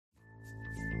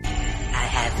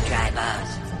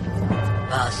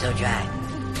balls so dry,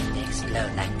 they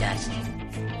explode like dust.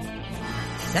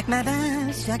 Suck my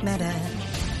balls, suck my balls.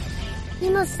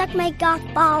 You must suck my golf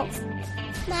balls.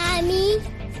 Mommy?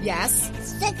 Yes?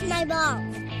 Suck my balls.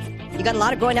 You got a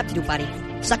lot of growing up to do, buddy.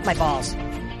 Suck my balls.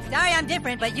 Sorry I'm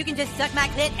different, but you can just suck my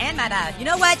clit and my balls. You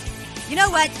know what?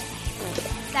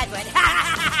 That would.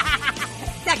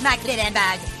 Suck my clit and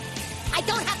balls. I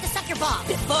don't have to suck your balls.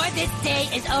 Before this day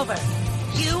is over,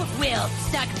 you will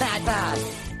suck my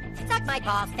balls. Suck my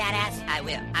balls, fat ass. I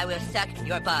will. I will suck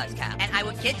your balls, Kyle. And I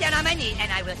will get down on my knee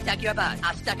and I will suck your balls.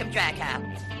 I'll suck them dry, Kyle.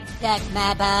 Suck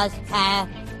my balls, Kyle.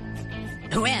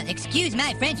 Well, excuse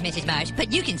my French, Mrs. Marsh,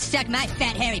 but you can suck my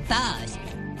fat, hairy balls.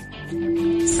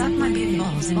 Suck my big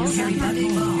balls in your hairy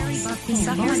butthole.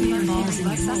 Suck your big balls in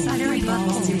your hairy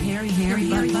balls in your hairy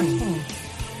butthole.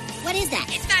 What is that?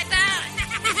 It's my balls.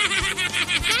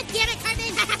 God damn it,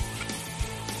 Cartman!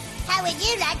 How would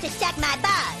you like to suck my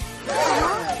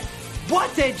balls?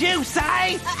 What did you say?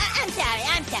 I'm sorry.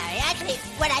 Actually,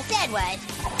 what I said was...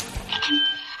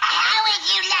 How would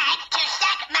you like to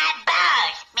suck my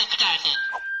balls, Mr. Garrison?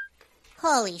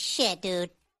 Holy shit, dude.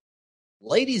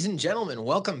 Ladies and gentlemen,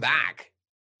 welcome back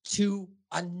to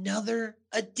another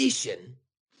edition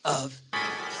of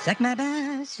Suck my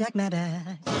balls, suck my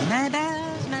balls. My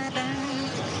balls,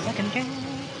 suck 'em dry.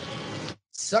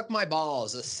 Suck My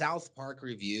Balls, a South Park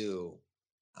review.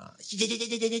 Just to give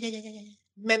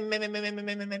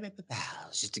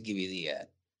you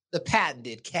the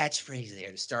patented catchphrase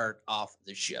there to start off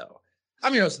the show.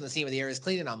 I'm your host on the scene with the air is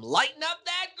clean, and I'm lighting up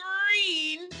that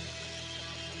green.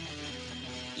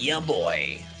 Ya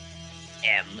boy,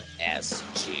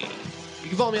 MSG. You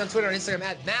can follow me on Twitter and Instagram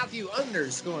at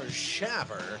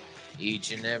Matthew_Schaffer.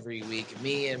 Each and every week,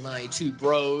 me and my two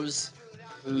bros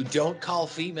who don't call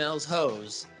females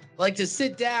hoes like to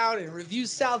sit down and review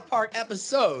South Park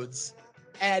episodes.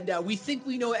 And we think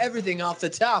we know everything off the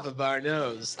top of our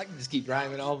nose. I can just keep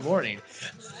rhyming all morning.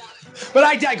 But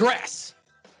I digress.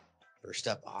 First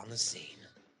up on the scene,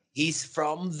 he's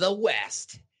from the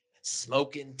West,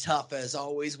 smoking tough as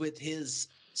always with his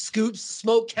Scoops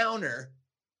smoke counter.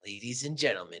 Ladies and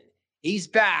gentlemen, he's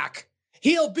back.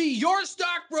 He'll be your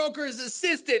stockbroker's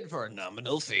assistant for a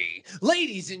nominal fee.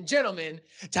 Ladies and gentlemen,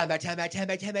 time.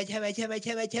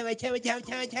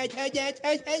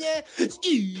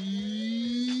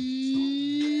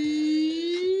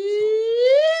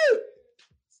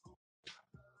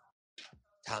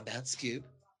 Compound Scoop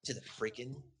to the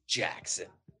freaking Jackson.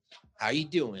 How you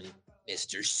doing,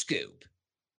 Mr. Scoop?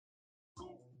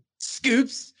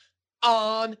 Scoops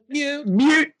on mute.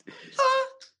 Mute. Huh?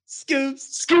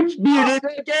 Scoops muted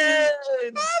again.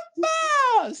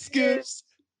 Scoops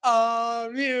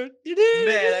on mute.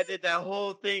 Man, I did that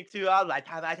whole thing too. I was like,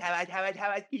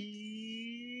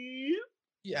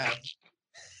 yeah.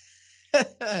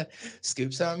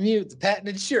 Scoops on mute, the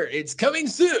patented shirt. It's coming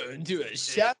soon to a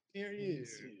shop near you.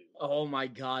 Oh my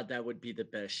God, that would be the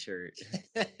best shirt.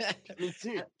 Coming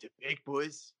soon to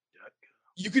bigboys.com.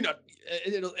 You can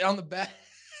it'll on the back.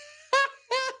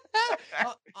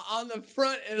 On the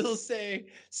front, it'll say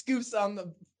Scoops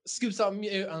on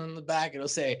mute. On the back, it'll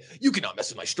say, "You cannot mess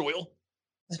with my stoil."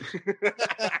 I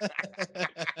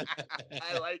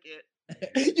like it.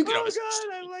 You cannot Oh mess God,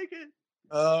 with I like it.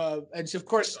 and of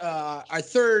course, our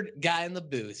third guy in the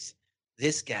booth.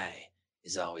 This guy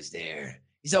is always there.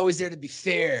 He's always there to be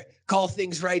fair, call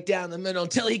things right down the middle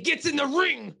until he gets in the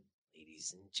ring.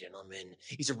 Ladies and gentlemen,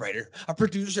 he's a writer, a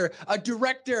producer, a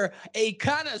director, a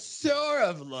connoisseur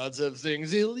of lots of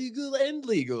things, illegal and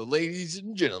legal. Ladies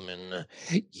and gentlemen,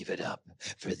 give it up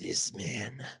for this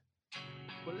man.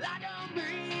 Well, I don't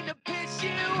mean to piss you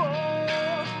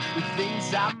off with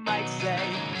things I might say.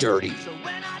 Dirty. So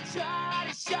when I try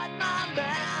to shut my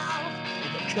mouth,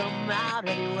 it'll come out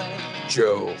anyway.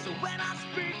 Joe. So when I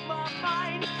speak my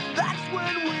mind, that's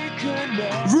when we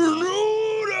connect.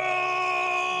 Vernuda!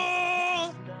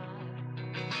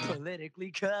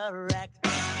 Politically correct.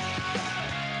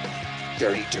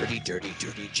 Dirty Joe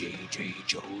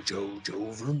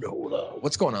Vernola.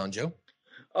 What's going on, Joe?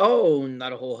 Oh,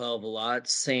 not a whole hell of a lot.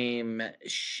 Same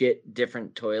shit,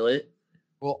 different toilet.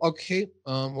 Well, okay.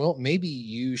 Well, maybe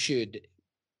you should,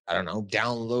 I don't know,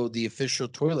 download the official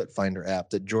toilet finder app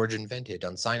that George invented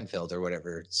on Seinfeld or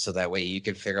whatever, so that way you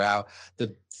can figure out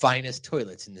the finest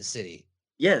toilets in the city.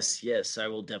 Yes, I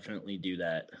will definitely do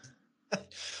that.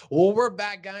 Well, we're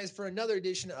back, guys, for another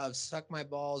edition of Suck My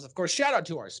Balls. Of course, shout out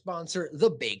to our sponsor,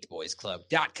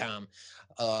 thebakedboysclub.com.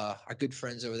 Our good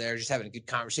friends over there, just having a good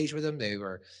conversation with them. They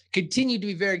were continue to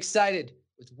be very excited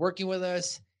with working with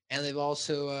us. And they've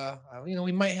also,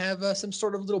 we might have some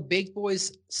sort of little Baked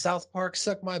Boys South Park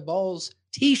Suck My Balls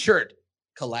t-shirt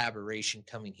collaboration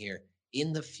coming here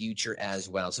in the future as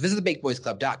well. So visit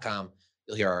thebakedboysclub.com.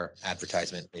 You'll hear our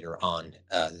advertisement later on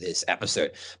this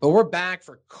episode. But we're back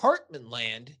for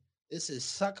CartmanLand. This is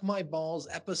Suck My Balls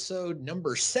episode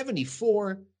number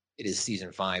 74. It is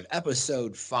season 5,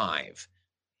 episode 5.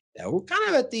 Now we're kind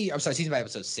of at season 5,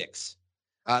 episode 6.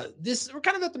 We're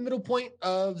kind of at the middle point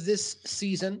of this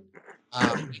season.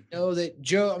 We know that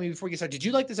Joe, before we get started, did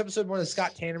you like this episode more than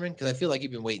Scott Tannerman? Because I feel like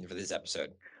you've been waiting for this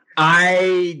episode.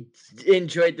 I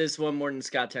enjoyed this one more than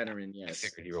Scott Tannerman, yes. I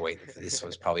figured you were waiting for this.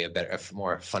 Was probably a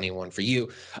more funny one for you.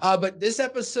 But this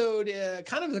episode,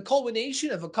 kind of the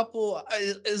culmination of a couple,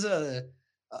 is a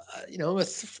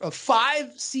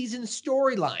 5-season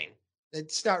storyline.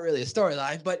 It's not really a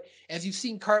storyline, but if you've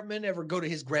seen Cartman ever go to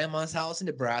his grandma's house in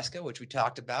Nebraska, which we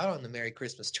talked about on the Merry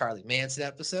Christmas Charlie Manson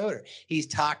episode, or he's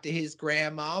talked to his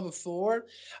grandma before,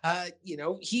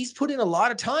 he's put in a lot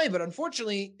of time, but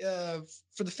unfortunately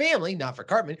for the family, not for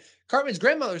Cartman, Cartman's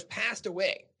grandmother's passed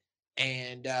away.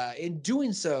 And in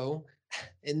doing so,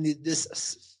 in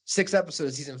this 6th episode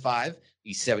of season 5,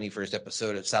 the 71st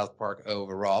episode of South Park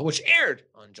overall, which aired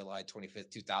on July 25th,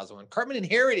 2001. Cartman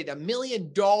inherited $1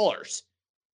 million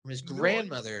from his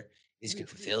grandmother. He's going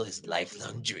to fulfill his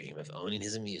lifelong dream of owning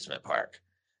his amusement park.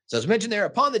 So as mentioned there,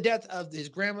 upon the death of his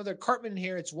grandmother, Cartman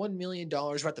inherits $1 million.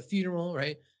 We're at the funeral,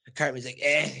 right? Cartman's like,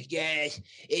 guys,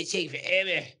 it takes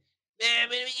forever. Man,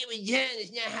 when it was done,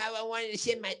 it's not how I wanted to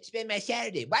spend my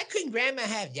Saturday. Why couldn't Grandma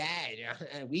have died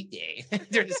on a weekday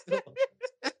during the school?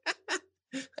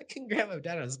 I couldn't Grandma have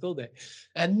died on a school day.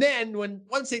 And then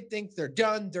once they think they're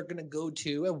done, they're going to go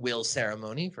to a will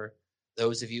ceremony. For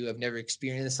those of you who have never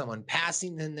experienced someone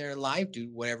passing in their life, to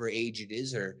whatever age it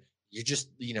is, or you're just,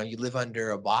 you live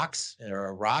under a box or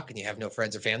a rock and you have no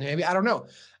friends or family, maybe. I don't know.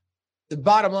 The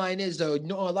bottom line is, though,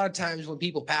 a lot of times when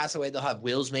people pass away, they'll have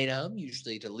wills made of them,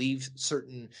 usually to leave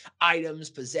certain items,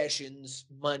 possessions,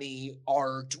 money,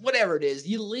 art, whatever it is.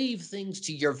 You leave things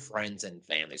to your friends and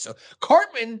family. So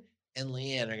Cartman and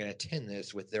Leanne are going to attend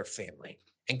this with their family.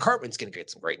 And Cartman's going to get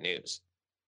some great news.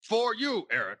 For you,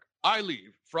 Eric, I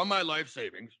leave from my life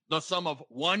savings the sum of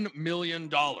 $1 million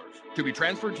to be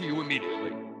transferred to you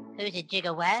immediately. Who's a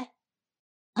jigger what?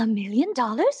 $1 million?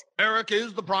 Eric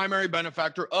is the primary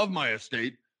benefactor of my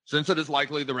estate, since it is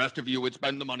likely the rest of you would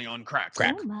spend the money on crack.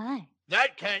 Oh, my.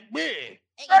 That can't be.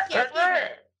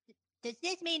 Does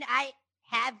this mean I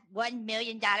have $1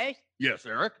 million? Yes,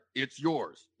 Eric, it's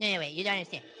yours. No, wait, you don't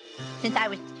understand. Since I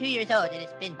was 2 years old, it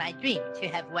has been my dream to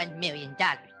have $1 million.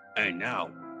 And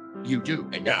now, you do.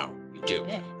 And now, you do.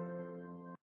 Yeah.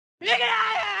 Look at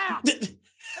that! Look at that!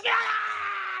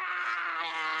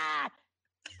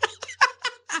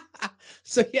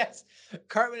 So, yes,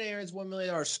 Cartman Aaron's $1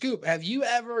 million scoop. Have you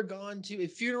ever gone to a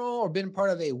funeral or been part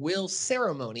of a will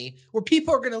ceremony where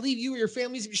people are going to leave you or your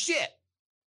family some shit?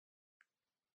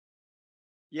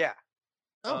 Yeah.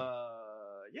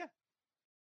 Yeah.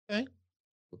 Okay.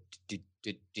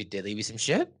 Did they leave you some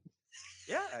shit?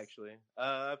 Yeah, actually.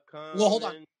 I've come. Well, hold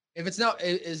on. If it's not,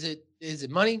 is it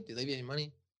money? Did they leave you any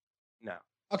money? No.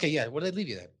 Okay, yeah. What did they leave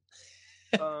you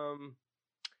then?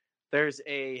 There's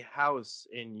a house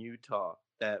in Utah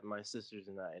that my sisters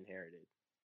and I inherited,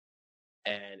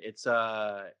 and it's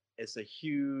a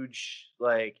huge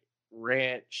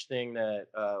ranch thing that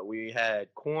we had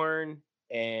corn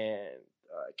and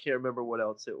I can't remember what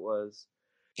else it was.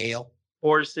 Kale,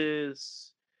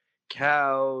 horses,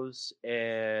 cows,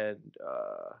 and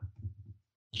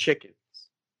chickens.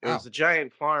 It was a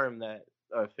giant farm that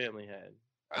our family had.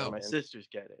 My sisters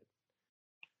get it,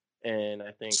 and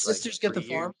I think sisters get the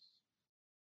farm.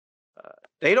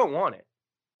 They don't want it.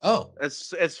 Oh,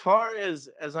 as far as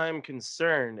I'm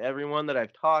concerned, everyone that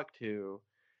I've talked to,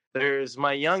 there's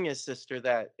my youngest sister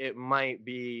that it might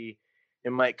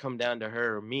come down to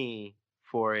her or me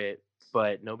for it,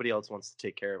 but nobody else wants to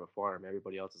take care of a farm.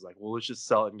 Everybody else is like, well, let's just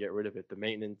sell it and get rid of it. The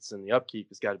maintenance and the upkeep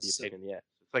has got to be a pain in the ass.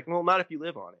 It's like, well, not if you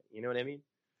live on it. You know what I mean?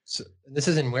 So this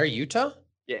is in where, Utah?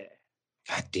 Yeah.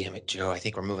 God damn it, Joe. I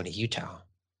think we're moving to Utah.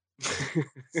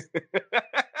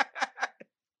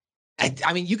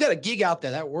 I mean, you got a gig out there.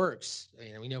 That works. I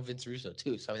mean, we know Vince Russo,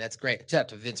 too. So, I mean, that's great. Shout out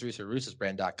to Vince Russo,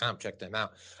 russosbrand.com. Check them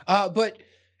out.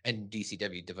 And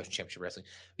DCW, Devotion Championship Wrestling.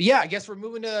 But, yeah, I guess we're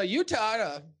moving to Utah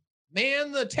to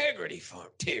man the Integrity Farm.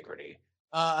 Integrity.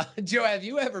 Joe, have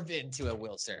you ever been to a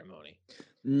will ceremony?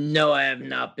 No, I have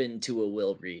not been to a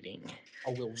will reading.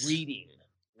 A will reading.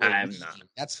 I have not.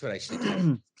 That's what I should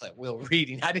have clip. Will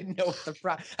reading. I didn't know what the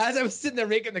as I was sitting there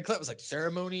making the clip, it was like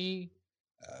ceremony,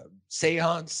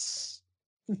 seance,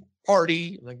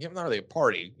 party. I'm like, not really a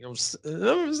party.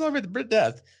 Celebrate the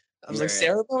death. I was like,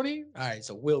 ceremony? All right,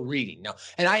 so will reading. No.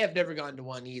 And I have never gone to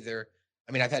one either.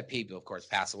 I mean, I've had people, of course,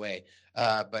 pass away,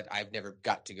 but I've never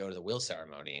got to go to the will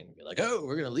ceremony and be like, oh,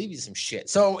 we're going to leave you some shit.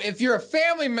 So if you're a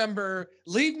family member,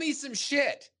 leave me some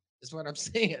shit, is what I'm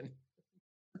saying.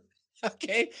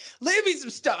 Okay? Leave me some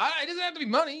stuff. It doesn't have to be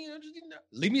money. Just,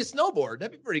 leave me a snowboard.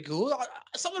 That'd be pretty cool.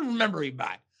 Someone remember me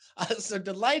by. So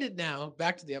delighted now,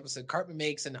 back to the episode, Cartman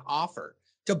makes an offer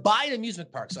to buy an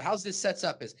amusement park. So how's this sets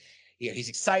up is, he's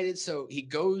excited. So he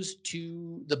goes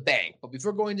to the bank. But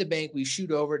before going to the bank, we shoot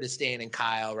over to Stan and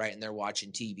Kyle, right? And they're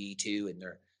watching TV too. And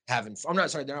they're having fun.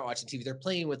 They're not watching TV. They're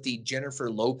playing with the Jennifer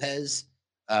Lopez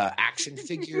action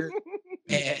figure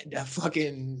and a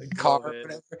fucking car or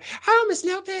whatever. Oh, Miss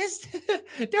Lopez,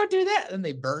 don't do that. And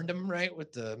they burned him, right,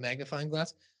 with the magnifying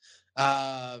glass.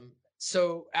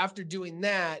 So after doing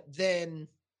that, then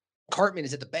Cartman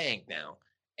is at the bank now.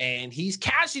 And he's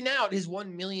cashing out his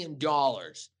 $1 million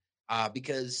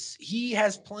because he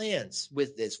has plans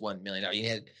with this $1 million. He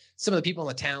had some of the people in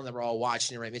the town that were all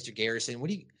watching it, right? Mr. Garrison,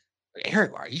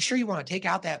 Eric, are you sure you want to take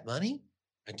out that money?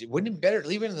 Wouldn't it be better to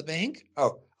leave it in the bank?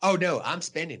 Oh no, I'm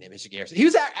spending it, Mr. Garrison. He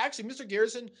was actually, Mr.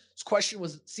 Garrison's question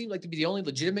seemed like to be the only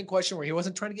legitimate question where he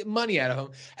wasn't trying to get money out of him.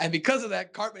 And because of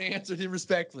that, Cartman answered him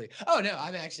respectfully. Oh no,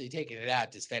 I'm actually taking it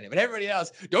out to spend it. But everybody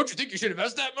else, don't you think you should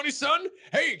invest that money, son?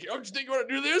 Hey, don't you think you want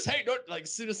to do this? Hey, don't, like,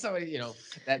 as soon as somebody,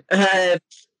 that.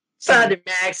 Father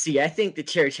Maxie, I think the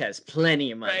church has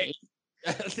plenty of money.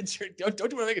 Right. The church, don't you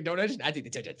want to make a donation? I think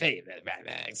the church has paid that,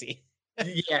 Maxie.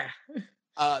 Yeah.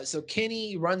 So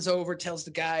Kenny runs over, tells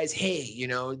the guys, hey,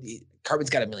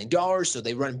 Cartman's got $1 million. So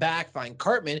they run back, find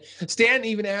Cartman. Stan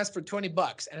even asked for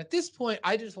 $20. And at this point,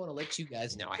 I just want to let you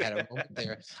guys know, I had a moment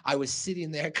there. I was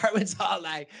sitting there. Cartman's all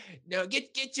like, no,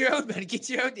 get your own money. Get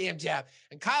your own damn job.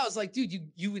 And Kyle's like, dude,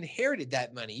 you inherited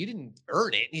that money. You didn't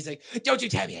earn it. And he's like, don't you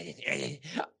tell me I didn't earn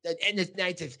it. And the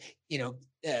nights of,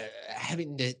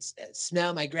 having to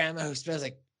smell my grandma who smells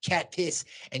like cat piss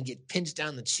and get pinched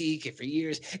down the cheek for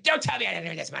years. Don't tell me I didn't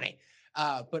earn this money.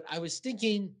 But I was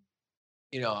thinking,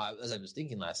 as I was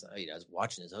thinking last night, I was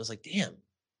watching this, I was like, damn,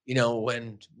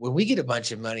 when we get a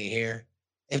bunch of money here,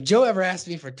 if Joe ever asked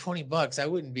me for $20, I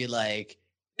wouldn't be like,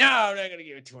 no, I'm not going to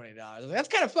give it $20. That's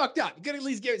kind of fucked up. You could at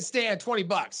least give it Stan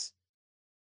 $20.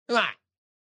 Come on.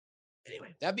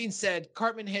 Anyway, that being said,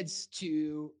 Cartman heads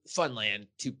to Funland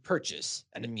to purchase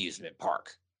an amusement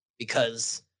park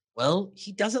because, well,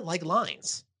 he doesn't like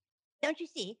lines. Don't you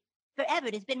see? Forever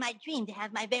it has been my dream to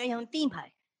have my very own theme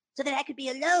park so that I could be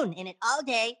alone in it all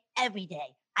day, every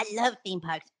day. I love theme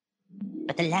parks.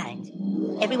 But the lines,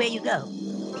 everywhere you go,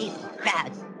 people,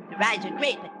 crowds, the rides are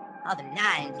great, but all the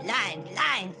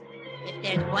lines. If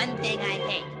there's one thing I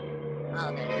hate,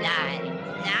 all the lines.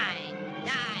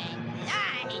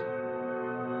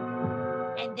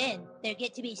 And then there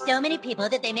get to be so many people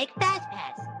that they make Fast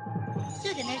Pass.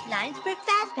 So then there's lines for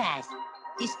Fast Pass.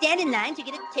 You stand in line to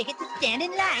get a ticket to stand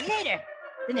in line later.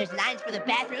 Then there's lines for the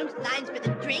bathrooms, lines for the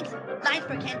drinks, lines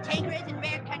for cantankerous and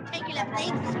rare cantankerous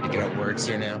things. Picking up words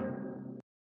here now.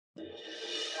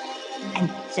 And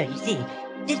so you see,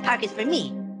 this park is for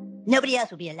me. Nobody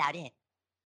else will be allowed in.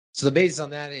 So the basis on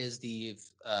that is the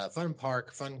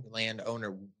Funland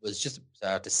owner was just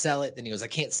to sell it. Then he goes, I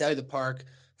can't sell you the park.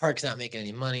 Park's not making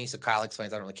any money. So Kyle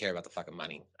explains, I don't really care about the fucking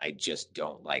money. I just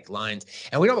don't like lines.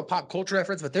 And we don't have a pop culture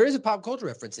reference, but there is a pop culture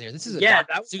reference in here. This is a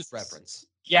Dr. Seuss reference.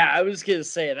 Yeah, I was going to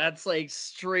say, that's like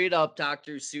straight up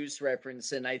Dr. Seuss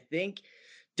reference. And I think,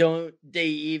 don't they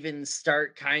even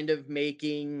start kind of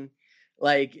making,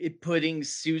 putting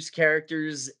Seuss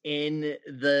characters in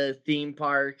the theme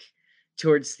park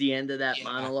towards the end of that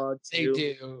monologue too?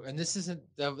 They do. And this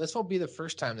won't be the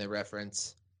first time they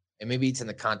reference. And maybe it's in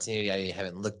the continuity. I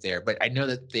haven't looked there, but I know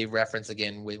that they reference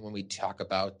again when we talk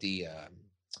about the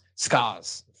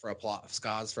Scars for a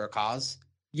cause.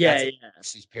 Yeah,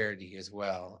 She's parody as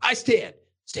well. I stand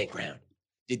ground.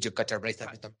 Did you cut our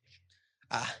bracelet with them?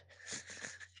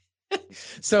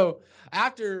 So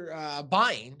after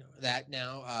buying that,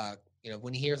 now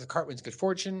when he hears the Cartman's good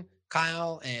fortune,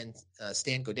 Kyle and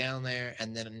Stan go down there,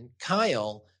 and then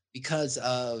Kyle, because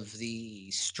of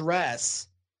the stress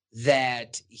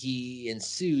that he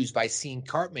ensues by seeing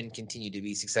Cartman continue to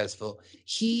be successful,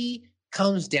 he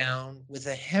comes down with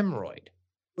a hemorrhoid,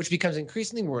 which becomes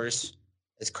increasingly worse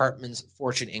as Cartman's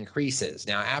fortune increases.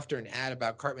 Now, after an ad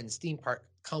about Cartman's theme park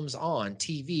comes on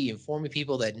TV, informing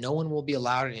people that no one will be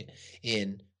allowed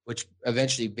in, which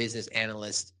eventually business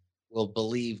analysts will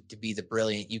believe to be the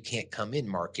brilliant "you can't come in"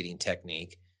 marketing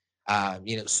technique.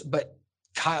 But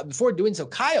Kyle, before doing so,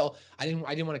 Kyle, I didn't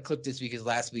want to clip this because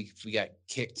last week we got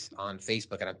kicked on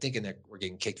Facebook, and I'm thinking that we're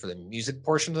getting kicked for the music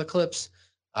portion of the clips,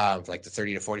 for like the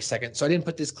 30 to 40 seconds. So I didn't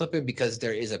put this clip in because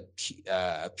there is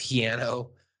a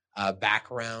piano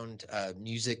background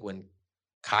music when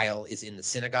Kyle is in the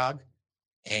synagogue,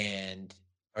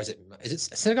 or is it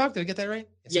a synagogue? Did I get that right?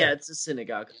 It's a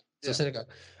synagogue. So synagogue.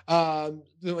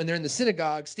 When they're in the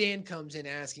synagogue, Stan comes in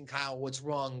asking Kyle what's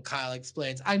wrong. Kyle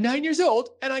explains, "I'm 9 years old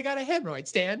and I got a hemorrhoid,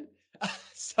 Stan."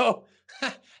 So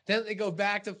then they go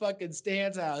back to fucking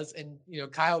Stan's house, and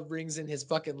Kyle brings in his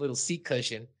fucking little seat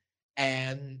cushion,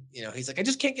 and he's like, "I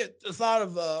just can't get the thought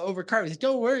of overcarbon." He's like,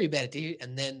 "Don't worry about it, dude."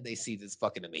 And then they see this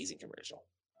fucking amazing commercial.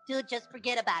 Dude, just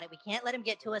forget about it. We can't let him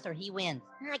get to us or he wins.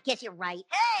 I guess you're right.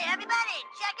 Hey, everybody,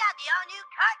 check out the all-new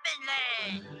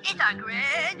CartmanLand. It's our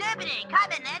grand opening.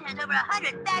 CartmanLand has over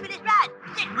 100 fabulous rides,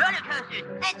 6 roller coasters,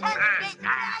 and tons of great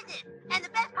surprises. And the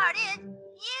best part is,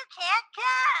 you can't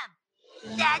come.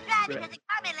 That's right, because at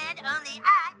CartmanLand, only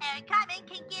I, Eric Cartman,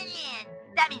 can get in.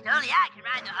 That means only I can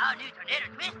ride the all-new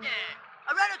Tornado Twister,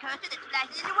 a roller coaster that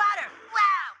splashes into water.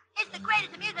 Wow! It's the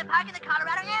greatest amusement park in the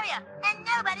Colorado area, and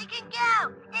nobody can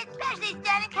go, especially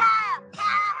Stan and Kyle.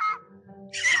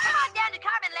 Come on down to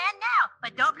CartmanLand now,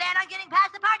 but don't plan on getting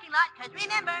past the parking lot, because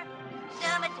remember,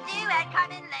 so much to do at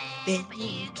CartmanLand, but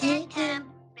you can't come,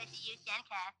 especially you, Stan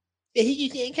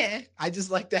and Kyle. I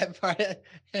just like that part.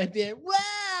 And then,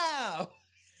 wow!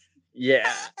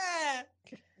 Yeah.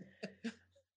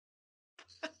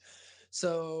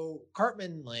 So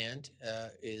CartmanLand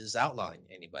is outlawing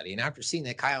anybody. And after seeing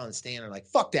that, Kyle and Stan are like,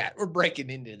 "Fuck that. We're breaking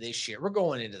into this shit. We're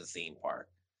going into the theme park."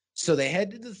 So they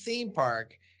head to the theme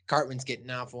park. Cartman's getting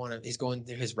off he's going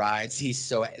through his rides.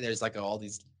 There's like all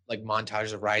these like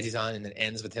montages of rides he's on, and it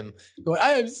ends with him going,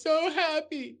 "I am so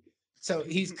happy." So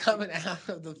he's coming out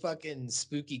of the fucking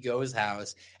spooky ghost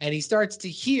house, and he starts to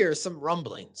hear some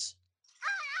rumblings.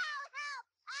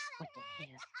 What the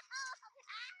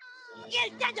hell?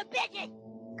 You sons of bitches!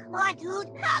 Come on, dude.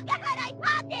 Oh, God, I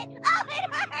popped it! Oh, it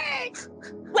hurts!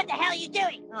 What the hell are you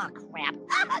doing? Oh, crap.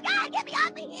 Oh, God, get me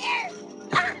off of here!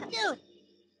 Dude.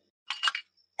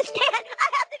 Stan, I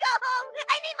have to go home!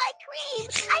 I need my cream!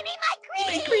 I need my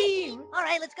cream! All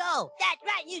right, let's go. That's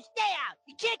right, you stay out!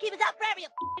 You can't keep us out forever, you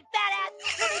f***ing fat ass!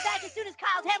 We'll be back as soon as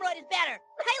Kyle's hemorrhoid is better!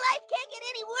 My life can't get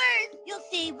any worse! You'll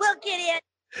see, we'll get in.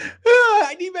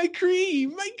 I need my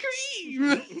cream! My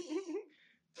cream!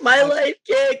 My life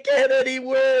can't get any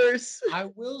worse. I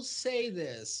will say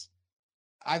this.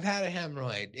 I've had a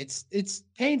hemorrhoid. It's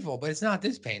painful, but it's not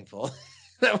this painful.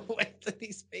 The way that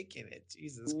he's making it.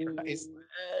 Jesus Christ.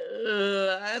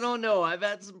 I don't know. I've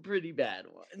had some pretty bad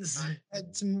ones. I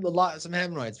had some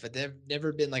hemorrhoids, but they've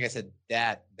never been, like I said,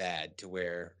 that bad to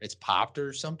where it's popped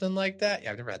or something like that.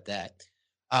 Yeah, I've never had that.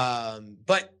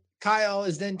 But Kyle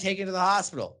is then taken to the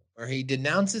hospital where he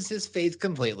denounces his faith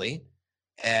completely.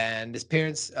 And his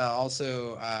parents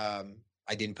also,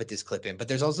 I didn't put this clip in, but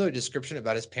there's also a description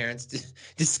about his parents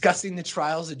discussing the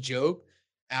trials of Job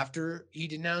after he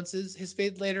denounces his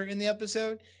faith later in the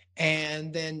episode.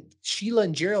 And then Sheila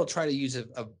and Gerald try to use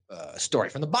a story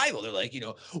from the Bible. They're like,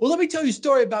 well, let me tell you a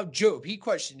story about Job. He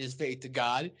questioned his faith to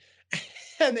God.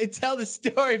 And they tell the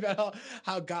story about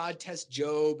how God tests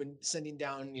Job and sending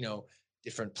down,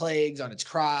 different plagues on its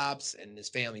crops and his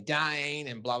family dying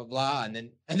and blah, blah, blah. And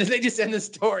then they just end the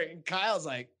story. And Kyle's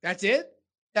like, "That's it?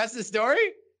 That's the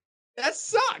story? That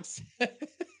sucks."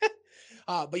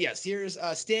 But yes, here's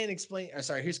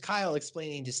here's Kyle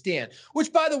explaining to Stan,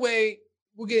 which, by the way,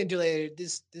 we'll get into later.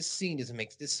 This scene doesn't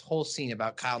make this whole scene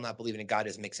about Kyle not believing in God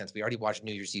doesn't make sense. We already watched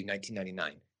New Year's Eve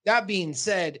 1999. That being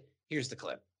said, here's the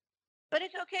clip. But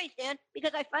it's okay, Stan,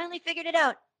 because I finally figured it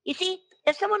out. You see,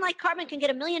 if someone like Cartman can get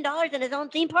 $1 million in his own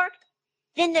theme park,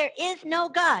 then there is no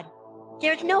God.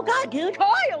 There's no God, dude.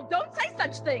 Kyle, don't say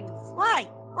such things. Why?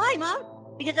 Why,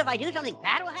 Mom? Because if I do, something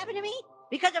bad will happen to me?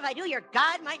 Because if I do, your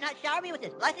God might not shower me with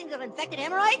his blessings of infected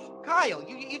hemorrhoids? Kyle,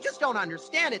 you just don't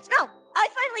understand. No, I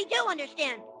finally do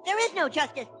understand. There is no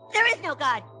justice. There is no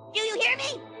God. Do you hear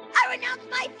me? I renounce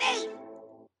my faith.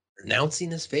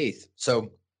 Renouncing his faith.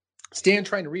 So Stan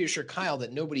trying to reassure Kyle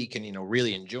that nobody can,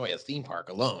 really enjoy a theme park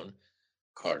alone.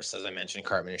 Of course, as I mentioned,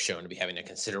 Cartman is shown to be having a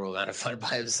considerable amount of fun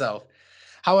by himself.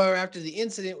 However, after the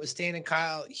incident with Stan and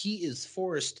Kyle, he is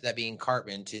forced, that being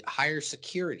Cartman, to hire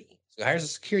security. So he hires a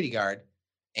security guard,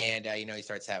 and he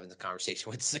starts having the conversation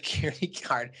with the security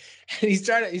guard, and he's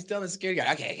telling the security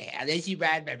guard, okay, I'll let you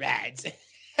ride my rides.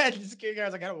 And the security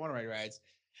guard's like, "I don't want to ride rides."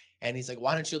 And he's like,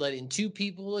 "Why don't you let in 2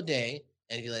 people a day?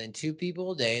 And if you let in 2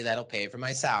 people a day, that'll pay for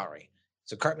my salary."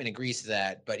 So Cartman agrees to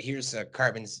that, but here's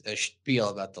Cartman's spiel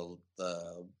about the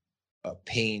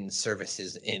paying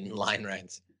services in line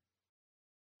rides.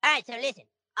 All right, so listen.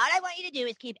 All I want you to do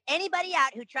is keep anybody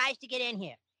out who tries to get in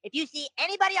here. If you see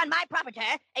anybody on my property,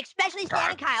 especially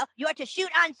Stan and Kyle, you are to shoot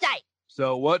on sight.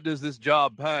 So what does this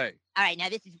job pay? All right, now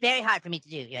this is very hard for me to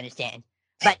do, you understand?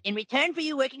 But in return for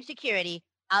you working security,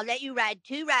 I'll let you ride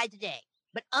 2 rides a day.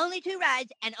 But only 2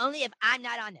 rides, and only if I'm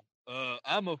not on them.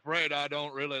 I'm afraid I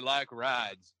don't really like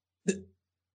rides.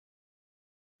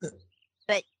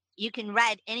 But you can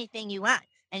ride anything you want,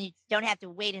 and you don't have to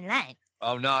wait in line.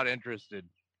 I'm not interested.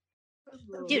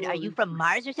 Dude, are you from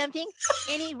Mars or something?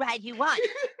 Any ride you want.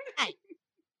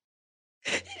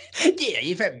 Dude, are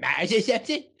you from Mars or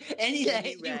something? Any ride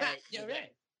you want. You're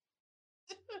right.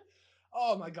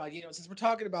 Oh my God! Since we're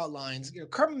talking about lines,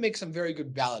 Cartman makes some very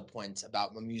good valid points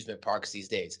about amusement parks these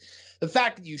days. The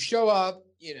fact that you show up,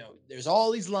 there's all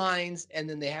these lines, and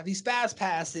then they have these fast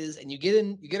passes, and you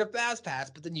get a fast pass,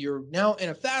 but then you're now in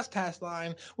a fast pass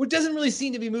line, which doesn't really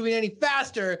seem to be moving any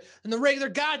faster than the regular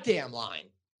goddamn line.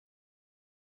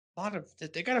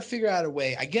 They got to figure out a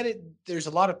way. I get it. There's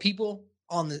a lot of people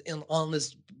on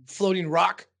this floating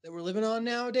rock that we're living on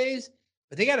nowadays.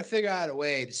 But they got to figure out a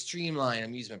way to streamline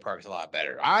amusement parks a lot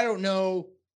better. I don't know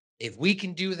if we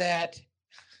can do that,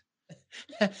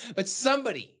 but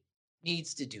somebody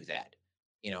needs to do that.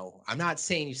 I'm not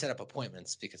saying you set up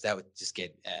appointments because that would just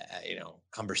get,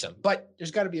 cumbersome. But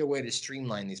there's got to be a way to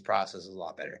streamline these processes a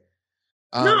lot better.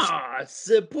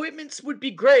 Appointments would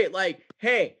be great. Like,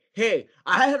 hey,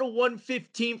 I had a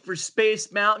 115 for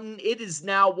Space Mountain. It is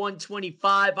now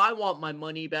 125. I want my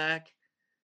money back.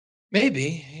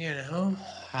 Maybe,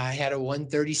 I had a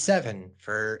 137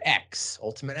 for X,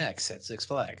 Ultimate X at Six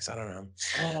Flags. I don't know.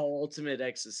 Oh, Ultimate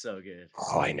X is so good.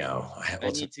 Oh, I know.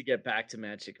 I need to get back to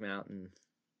Magic Mountain.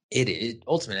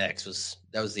 Ultimate X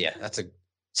that's a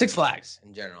Six Flags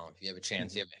in general. If you have a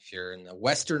chance, if you're in the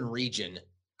Western region,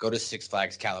 go to Six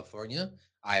Flags, California.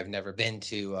 I have never been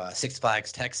to Six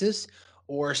Flags, Texas,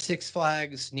 or Six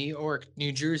Flags, New York,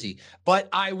 New Jersey. But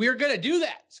we're going to do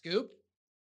that, Scoop.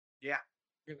 Yeah.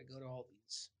 We're going to go to all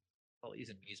these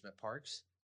amusement parks,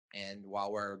 and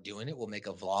while we're doing it, we'll make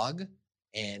a vlog,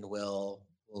 and we'll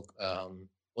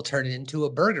turn it into a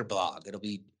burger blog. It'll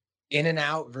be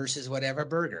In-N-Out versus whatever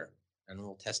burger, and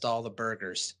we'll test all the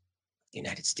burgers in the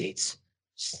United States.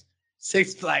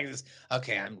 Six Flags.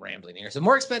 Okay, I'm rambling here. So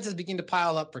more expenses begin to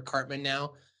pile up for Cartman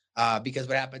now, because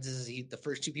what happens is the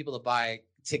first 2 people to buy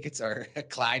tickets are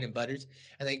Clyde and Butters,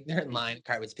 and they're in line.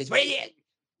 Cartman's pissed. What is it?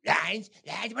 Lines,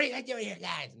 what are you doing here?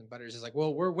 Lines. And Butters is like,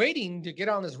 well, we're waiting to get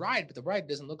on this ride, but the ride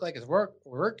doesn't look like it's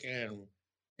working.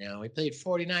 We paid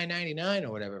 $49.99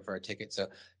 or whatever for our ticket. So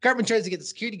Cartman tries to get the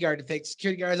security guard to fix.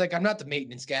 Security guard is like, I'm not the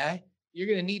maintenance guy. You're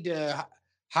going to need to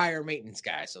hire a maintenance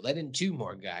guy. So let in 2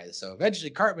 more guys. So eventually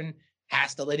Cartman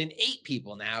has to let in 8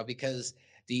 people now because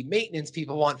the maintenance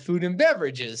people want food and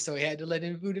beverages. So he had to let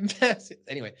in food and beverages.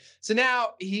 Anyway, so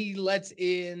now he lets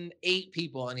in 8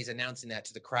 people and he's announcing that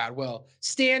to the crowd. Well,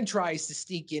 Stan tries to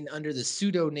sneak in under the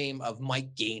pseudo name of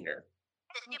Mike Gaynor.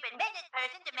 The stupid maintenance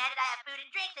person demanded I have food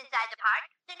and drinks inside the park,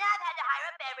 so now I've had to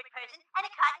hire a beverage person and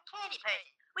a cotton candy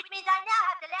person, which means I now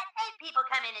have to let 8 people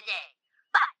come in a day.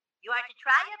 But you are to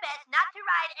try your best not to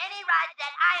ride any rides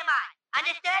that I am on.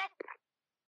 Understood?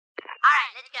 All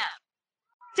right, let's go.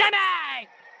 Timmy!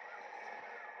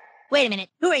 Wait a minute.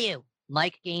 Who are you?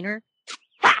 Mike Gaynor?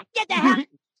 Ha! Get the hell,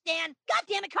 Stan! God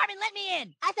damn it, Cartman, let me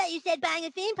in! I thought you said buying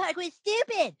a theme park was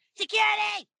stupid.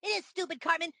 Security! It is stupid,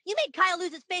 Cartman. You made Kyle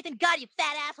lose his faith in God, you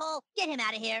fat asshole. Get him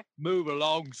out of here. Move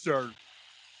along, sir.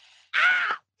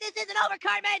 Ah! This isn't over,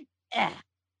 Cartman!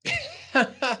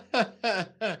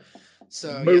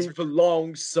 So move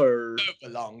along, sir.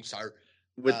 Move along, sir.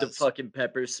 With the fucking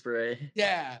pepper spray.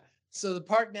 Yeah. So the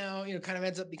park now, kind of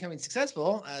ends up becoming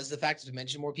successful as the fact, as we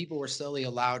mentioned, more people were slowly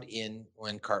allowed in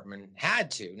when Cartman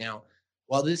had to. Now,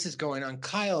 while this is going on,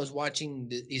 Kyle is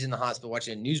he's in the hospital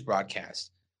watching a news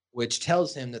broadcast, which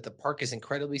tells him that the park is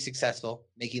incredibly successful,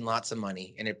 making lots of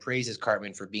money, and it praises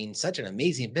Cartman for being such an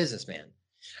amazing businessman,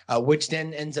 which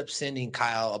then ends up sending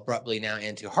Kyle abruptly now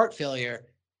into heart failure.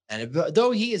 And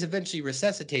though he is eventually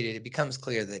resuscitated, it becomes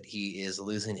clear that he is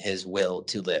losing his will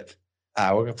to live.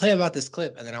 We're going to play about this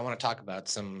clip, and then I want to talk about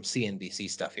some CNBC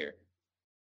stuff here.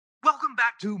 Welcome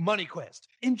back to Money Quest.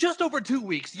 In just over 2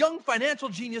 weeks, young financial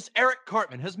genius Eric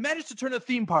Cartman has managed to turn a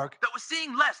theme park that was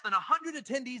seeing less than 100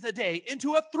 attendees a day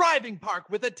into a thriving park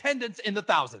with attendance in the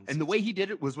thousands. And the way he did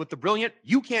it was with the brilliant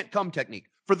 "you can't come" technique.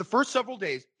 For the first several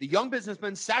days, the young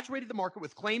businessman saturated the market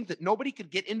with claims that nobody could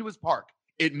get into his park.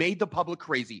 It made the public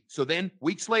crazy. So then,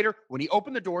 weeks later, when he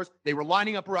opened the doors, they were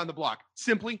lining up around the block.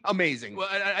 Simply amazing. Well,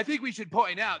 I think we should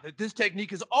point out that this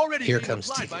technique is already Here being comes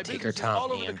applied Stephen by Taker businesses Tom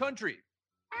all over Ham. the country.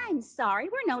 I'm sorry,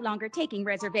 we're no longer taking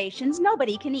reservations.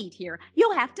 Nobody can eat here.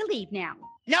 You'll have to leave now.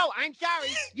 No, I'm sorry.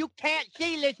 You can't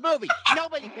see this movie.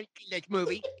 Nobody can see this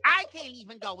movie. I can't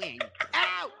even go in.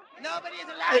 Out! Nobody's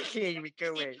allowed to see even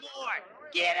go in.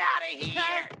 Get out of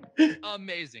here!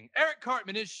 Amazing. Eric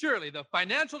Cartman is surely the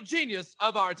financial genius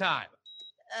of our time.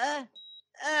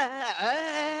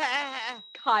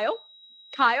 Kyle?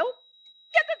 Kyle?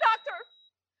 Get the doctor!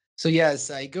 So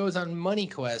yes, he goes on Money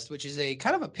Quest, which is a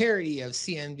kind of a parody of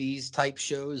CNBC's type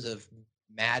shows of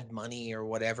Mad Money or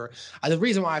whatever. The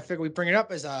reason why I figured we bring it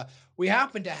up is we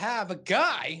happen to have a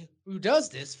guy who does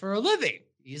this for a living.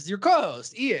 He's your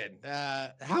co-host, Ian.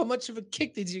 How much of a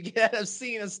kick did you get out of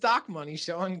seeing a stock money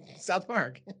show on South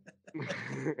Park?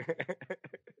 You're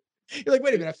like,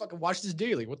 wait a minute, I fucking watched this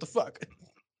daily. What the fuck?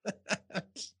 That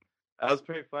was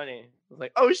pretty funny. I was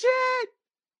like, oh shit!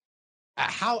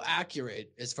 How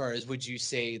accurate, as far as would you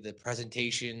say the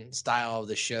presentation style of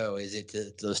the show is it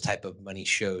to those type of money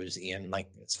shows, Ian? Like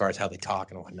as far as how they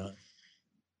talk and whatnot.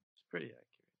 It's pretty accurate.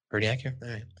 Pretty accurate. All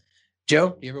right. Joe,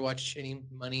 do you ever watch any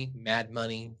Mad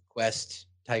Money, Quest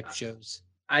type shows?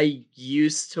 I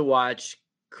used to watch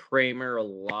Kramer a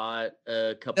lot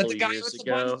a couple of years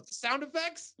ago. With the sound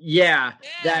effects? Yeah,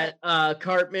 that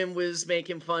Cartman was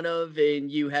making fun of in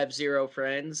You Have Zero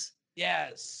Friends.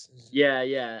 Yes. Yeah.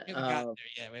 We haven't gotten there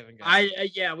yet. We haven't gotten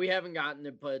there. We haven't gotten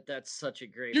it, but that's such a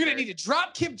great. You're gonna need to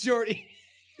drop Kip Jordy.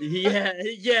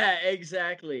 yeah,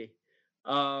 exactly.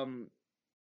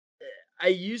 I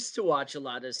used to watch a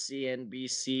lot of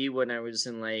CNBC when I was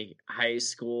in like high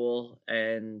school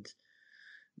and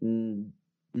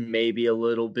maybe a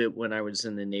little bit when I was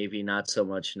in the Navy, not so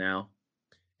much now.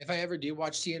 If I ever do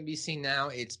watch CNBC now,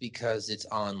 it's because it's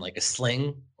on like a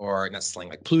Sling or not Sling,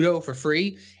 like Pluto for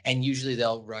free. And usually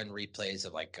they'll run replays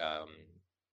of like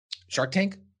Shark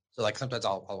Tank. So like sometimes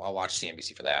I'll watch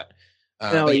CNBC for that.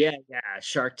 Yeah.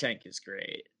 Shark Tank is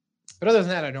great. But other than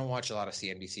that, I don't watch a lot of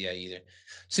CNBC either.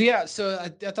 So yeah, I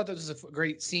thought that was a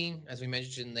great scene, as we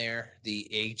mentioned there, the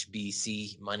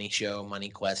HBC money show, Money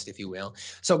Quest, if you will.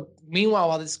 So meanwhile,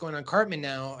 while this is going on, Cartman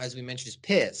now, as we mentioned, is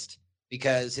pissed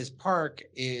because his park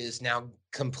is now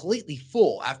completely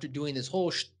full after doing this whole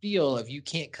spiel of you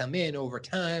can't come in over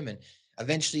time. And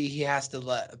eventually he has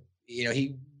to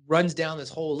he runs down this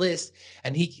whole list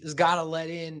and he's got to let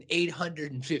in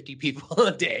 850 people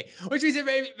a day, which means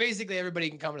basically everybody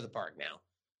can come to the park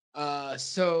now.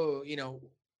 So,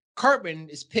 Cartman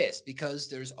is pissed because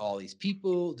there's all these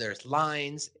people, there's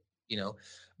lines,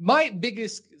 My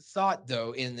biggest thought,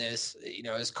 though, in this,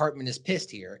 as Cartman is pissed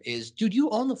here is, dude, you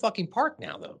own the fucking park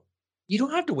now, though. You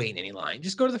don't have to wait in any line.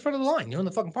 Just go to the front of the line. You own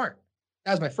the fucking park.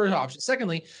 That was my first option.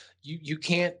 Secondly, you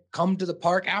can't come to the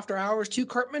park after hours too,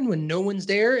 Cartman, when no one's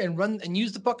there and run and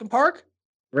use the fucking park.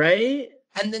 Right?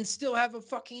 And then still have a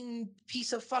fucking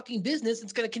piece of fucking business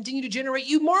that's going to continue to generate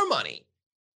you more money.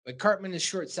 But Cartman is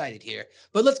short-sighted here.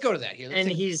 But let's go to that here.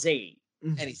 He's 8.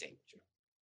 And he's 8. True.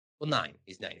 Well, 9.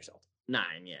 He's 9 years old. 9,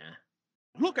 yeah.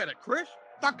 Look at it, Chris.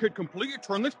 That kid completely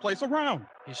turned this place around.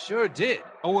 He sure did.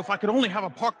 Oh, if I could only have a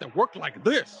park that worked like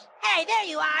this. Hey, there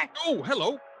you are. Oh,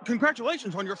 hello.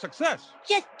 Congratulations on your success.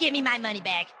 Just give me my money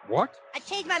back. What? I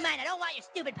changed my mind. I don't want your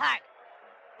stupid park.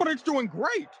 But it's doing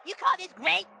great. You call this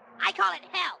great? I call it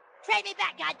hell. Trade me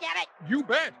back, goddammit. You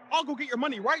bet. I'll go get your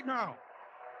money right now.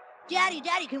 Daddy,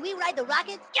 can we ride the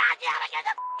rockets? Goddammit, get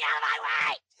the out of my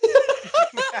way!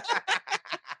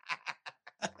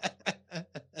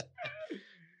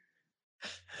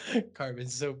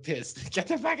 Cartman's so pissed. Get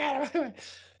the fuck out of my way.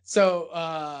 So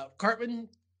Cartman,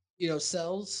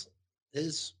 sells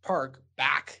his park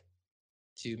back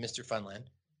to Mr. Funland.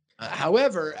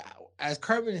 However, as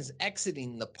Cartman is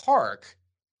exiting the park,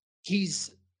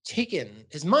 his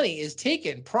money is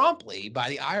taken promptly by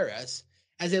the IRS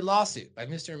as a lawsuit by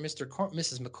Mr. and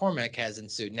Mrs. McCormack has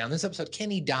ensued. Now, in this episode,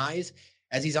 Kenny dies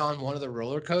as he's on one of the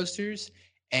roller coasters.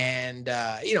 And,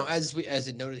 as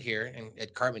it noted here,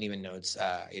 and Cartman even notes,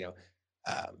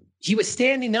 he was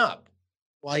standing up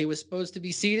while he was supposed to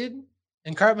be seated.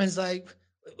 And Cartman's like,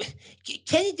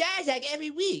 Kenny dies like every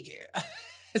week.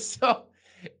 So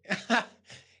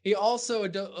he also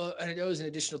owes an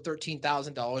additional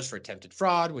 $13,000 for attempted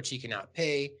fraud, which he cannot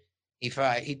pay.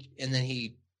 And then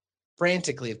he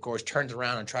frantically, of course, turns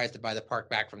around and tries to buy the park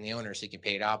back from the owner so he can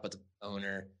pay it off, but the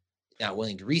owner is not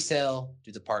willing to resell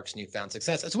due to the park's newfound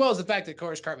success, as well as the fact that, of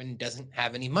course, Cartman doesn't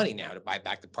have any money now to buy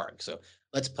back the park. So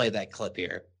let's play that clip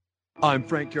here. I'm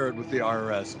Frank Garrett with the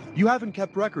IRS. You haven't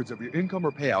kept records of your income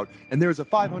or payout, and there's a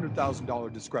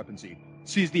 $500,000 discrepancy.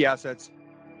 Seize the assets.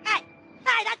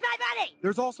 Hey, that's my money!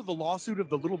 There's also the lawsuit of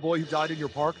the little boy who died in your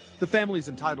park. The family's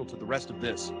entitled to the rest of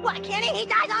this. What, Kenny? He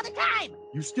dies all the time!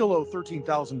 You still owe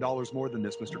 $13,000 more than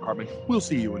this, Mr. Cartman. We'll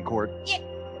see you in court.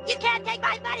 You can't take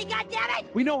my money,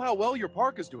 goddammit! We know how well your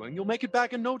park is doing. You'll make it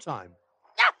back in no time.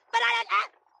 No, but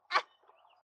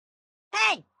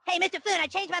Hey, Mr. Foon, I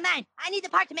changed my mind. I need the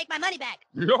park to make my money back.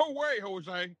 No way, Jose.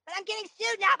 But I'm getting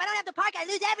sued now. If I don't have the park, I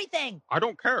lose everything. I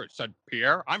don't care, said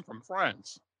Pierre. I'm from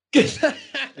France.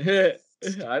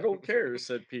 I don't care,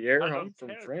 said Pierre. I'm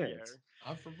from France.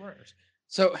 I'm from France.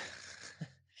 So,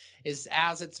 is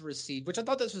as it's received, which I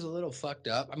thought this was a little fucked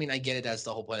up. I mean, I get it. That's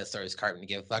the whole point of Star Wars Cartman to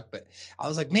give a fuck. But I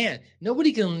was like, man,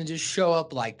 nobody can just show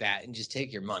up like that and just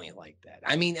take your money like that.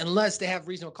 I mean, unless they have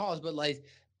reasonable cause, but like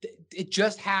it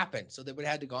just happened. So they would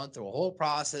have had to go through a whole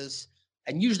process.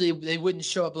 And usually they wouldn't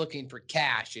show up looking for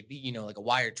cash. It'd be, you know, like a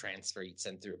wire transfer you'd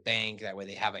send through a bank. That way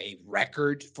they have a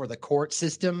record for the court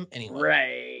system. Anyway.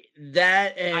 Right.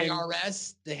 That and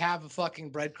IRS, they have a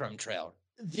fucking breadcrumb trail.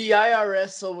 The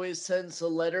IRS always sends a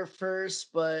letter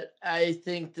first, but I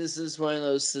think this is one of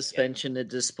those suspension of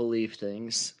disbelief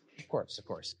things. Of course.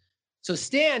 So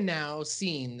Stan, now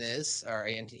seeing this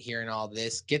and hearing all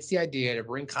this, gets the idea to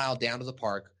bring Kyle down to the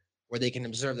park where they can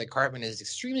observe that Cartman is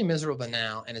extremely miserable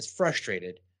now and is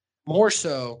frustrated, more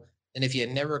so than if he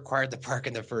had never acquired the park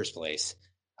in the first place.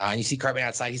 And you see Cartman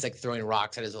outside, he's like throwing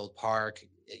rocks at his old park,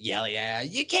 yelling at,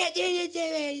 "You can't do this to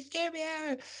me, you scared me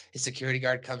out." His security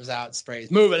guard comes out and sprays,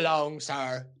 "Move along,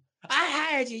 sir. I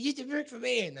hired you, you used to work for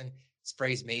me," and then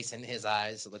sprays mace in his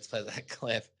eyes. So let's play that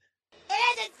clip.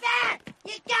 It isn't fair!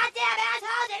 You goddamn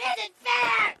assholes, it isn't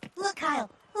fair! Look, Kyle,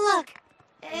 look.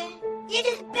 You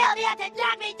just built me up to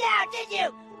knock me down, did you?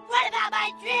 What about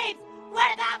my dreams?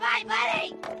 What about my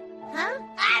money? Huh?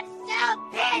 I'm so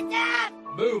pissed off!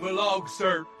 Move along,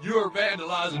 sir. You're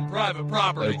vandalizing private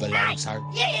property. Move along, sir.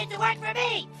 You used to work for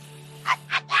me!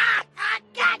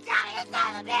 God damn it,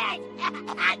 son of a bitch!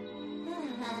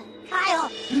 Kyle!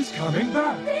 He's coming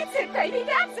back. That's it, baby,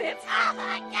 that's it. Oh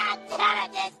my god damn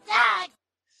it, this sucks!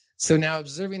 So now,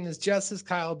 observing this justice,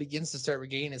 Kyle begins to start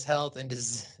regaining his health and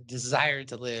his desire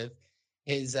to live.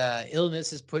 His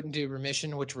illness is put into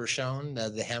remission, which we're shown.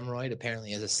 The hemorrhoid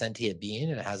apparently is a sentient being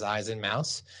and it has eyes and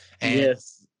mouths. And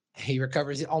yes. He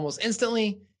recovers almost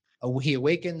instantly. He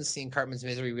awakens, seeing Cartman's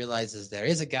misery, realizes there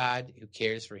is a God who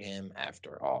cares for him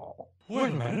after all. Wait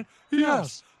a minute.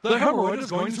 Yes, the hemorrhoid is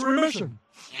going into remission.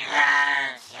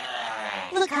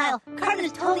 Look, Kyle, Cartman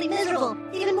is totally miserable.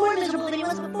 Even more miserable than he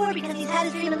was before because he's had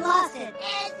his dream and lost it.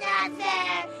 It's not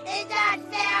fair! It's not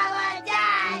fair!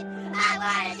 I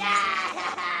want to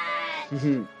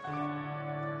die!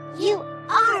 You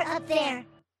are up there.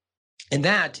 And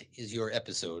that is your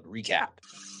episode recap.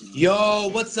 Yo,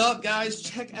 what's up, guys?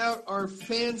 Check out our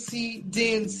fancy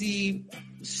dancy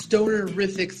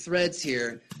stonerific threads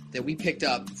here that we picked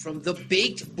up from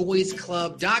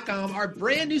thebakedboysclub.com, our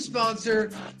brand new sponsor.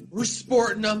 We're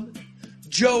sporting them.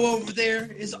 Joe over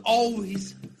there is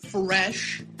always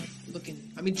fresh looking.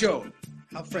 I mean, Joe,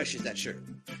 how fresh is that shirt?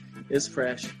 It's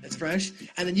fresh. It's fresh.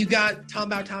 And then you got Tom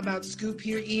Bout Scoop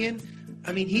here, Ian.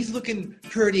 I mean, he's looking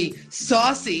pretty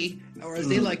saucy, or as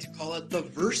they like to call it, the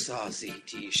Versaucy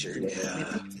t-shirt. Yeah. I mean,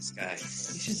 look at this guy.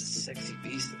 He's just a sexy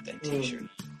beast with that t-shirt.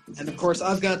 And of course,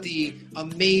 I've got the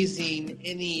amazing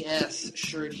NES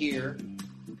shirt here.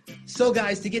 So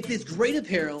guys, to get this great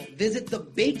apparel, visit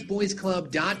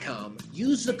thebakedboysclub.com,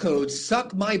 use the code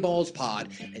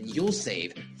SUCKMYBALLSPOD, and you'll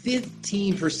save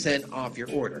 15% off your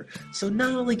order. So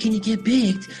not only can you get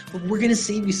baked, but we're going to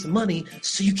save you some money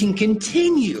so you can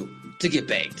continue to get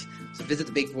baked. So visit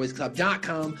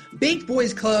thebakedboysclub.com,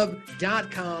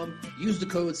 bakedboysclub.com, use the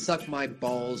code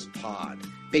SUCKMYBALLSPOD.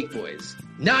 Baked Boys,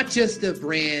 not just a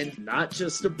brand. Not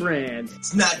just a brand.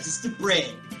 It's not just a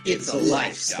brand. It's a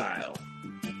lifestyle.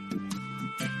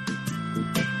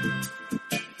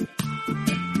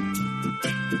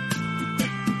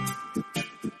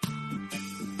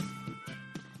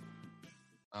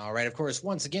 All right, of course,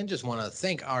 once again, just want to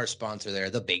thank our sponsor there,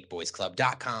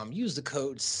 thebakedboysclub.com. Use the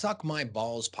code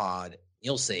SUCKMYBALLSPOD.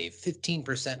 You'll save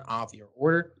 15% off your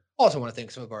order. Also want to thank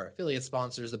some of our affiliate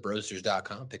sponsors,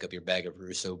 thebrosters.com. Pick up your bag of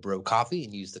Russo Bro coffee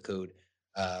and use the code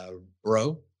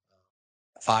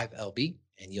BRO5LB,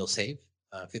 and you'll save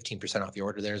 15% off your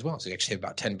order there as well. So you actually save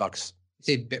about $10.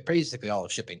 Save basically all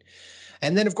of shipping.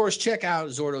 And then, of course, check out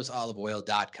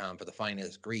ZordosOliveOil.com for the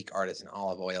finest Greek artisan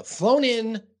olive oil flown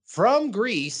in from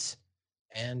Greece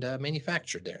and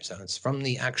manufactured there. So it's from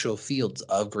the actual fields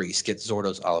of Greece. Get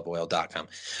ZordosOliveOil.com.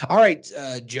 All right,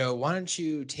 Joe, why don't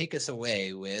you take us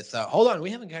away with, hold on, we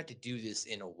haven't got to do this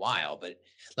in a while, but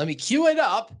let me cue it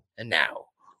up. And now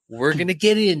we're going to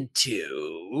get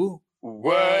into...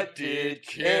 What did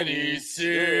Kenny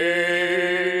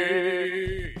say?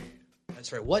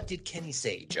 That's right. What did Kenny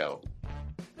say, Joe?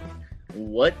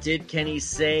 What did Kenny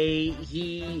say?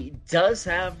 He does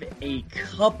have a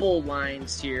couple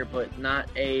lines here, but not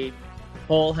a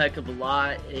whole heck of a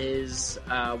lot.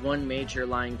 One major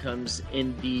line comes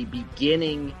in the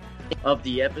beginning of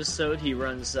the episode. He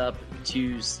runs up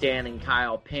to Stan and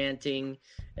Kyle panting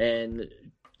and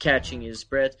catching his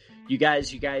breath. You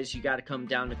guys, you got to come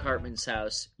down to Cartman's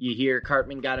house. You hear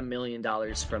Cartman got $1 million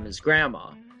from his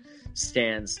grandma.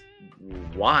 Stan's,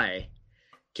 why?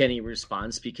 Kenny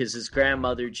responds, because his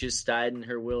grandmother just died and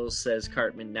her will says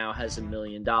Cartman now has $1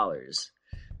 million.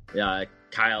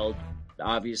 Kyle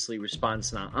obviously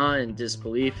responds in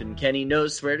disbelief, and Kenny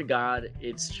knows, swear to God,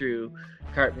 it's true.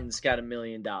 Cartman's got $1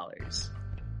 million.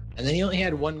 And then he only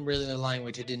had one really other line,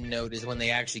 which I didn't notice. When they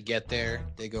actually get there,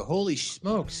 they go, "Holy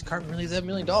smokes, Cartman really has $1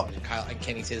 million." And Kyle and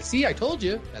Kenny says, "See, I told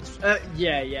you." That's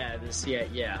yeah.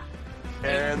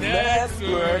 And that's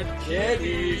what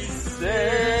Kenny said.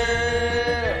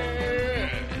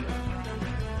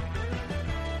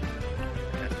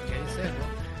 That's what Kenny said.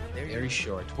 Well, very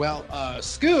short. Well,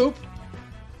 Scoop,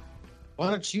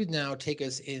 why don't you now take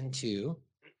us into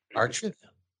our trivia?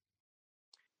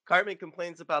 Cartman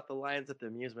complains about the lines at the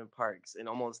amusement parks in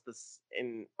almost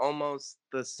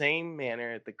the same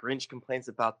manner the Grinch complains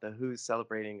about the Who's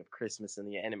celebrating of Christmas in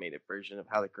the animated version of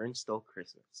How the Grinch Stole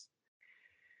Christmas.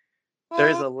 There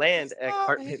is a land at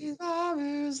Cartman.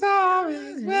 Christmas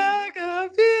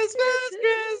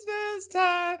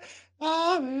time.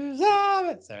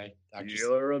 Sorry,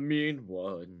 you're a mean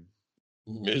one,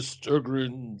 Mr.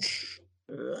 Grinch.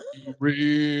 You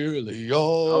really are.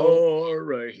 All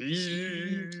right.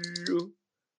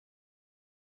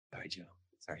 Sorry, Joe.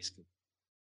 Sorry, Scoop.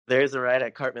 There's a ride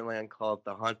at CartmanLand called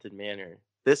the Haunted Manor.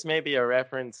 This may be a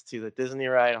reference to the Disney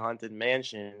ride Haunted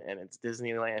Mansion and its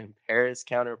Disneyland Paris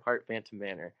counterpart Phantom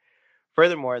Manor.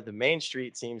 Furthermore, the Main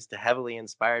Street seems to heavily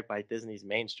inspired by Disney's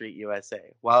Main Street USA,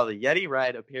 while the Yeti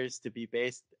ride appears to be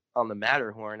based on the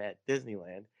Matterhorn at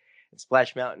Disneyland and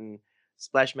Splash Mountain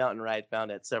ride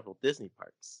found at several Disney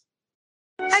parks.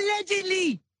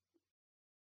 Allegedly!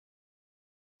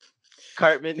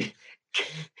 Cartman.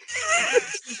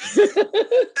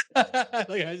 Look,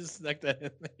 I just snuck that in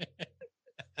there.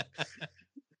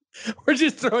 We're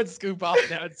just throwing Scoop off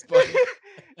now. It's funny.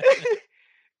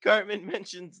 Cartman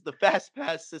mentions the Fast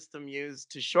Pass system used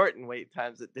to shorten wait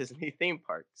times at Disney theme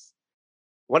parks.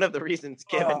 One of the reasons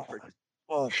given for...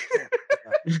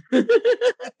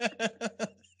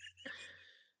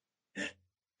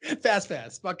 Fast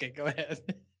Pass. Fuck it. Go ahead.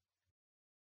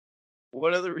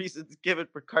 One of the reasons given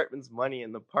for Cartman's money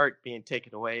in the park being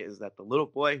taken away is that the little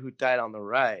boy who died on the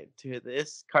ride. To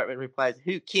this, Cartman replies,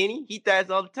 "Who, Kenny? He dies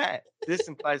all the time." This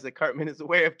implies that Cartman is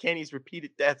aware of Kenny's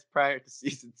repeated deaths prior to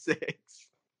season 6.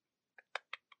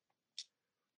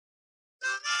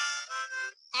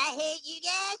 I hate you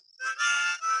guys.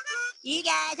 You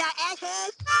guys are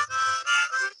assholes.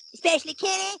 Especially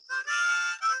Kenny.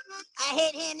 I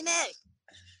hate him the most.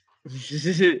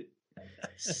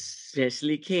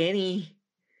 Especially Kenny.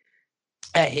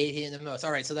 I hate him the most.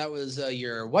 All right, so that was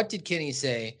your What Did Kenny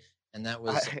Say? And that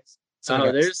was...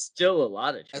 there's still a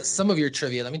lot of trivia. Some of your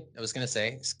trivia. I was going to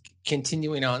say,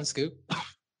 continuing on, Scoop.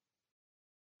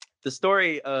 The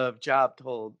story of Job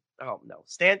told... Oh, no.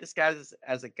 Stan disguises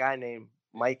as a guy named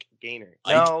Mike Gaynor.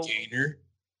 Mike Gaynor?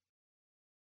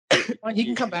 He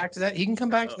can come back to that.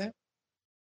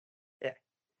 Yeah.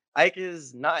 Ike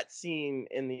is not seen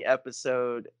in the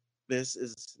episode. This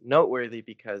is noteworthy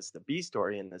because the B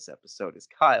story in this episode is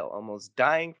Kyle almost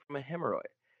dying from a hemorrhoid.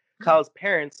 Kyle's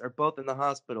parents are both in the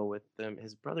hospital with him.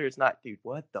 His brother is not. Dude,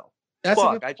 what the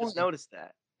fuck? I just noticed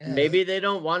that. Yeah. Maybe they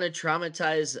don't want to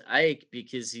traumatize Ike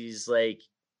because he's like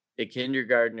a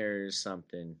kindergartner or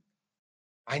something.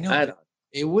 I know.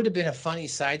 It would have been a funny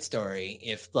side story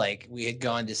if, like, we had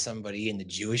gone to somebody in the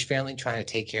Jewish family trying to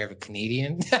take care of a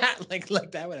Canadian. like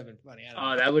that would have been funny.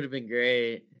 That would have been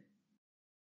great.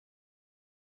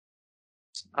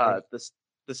 The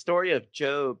story of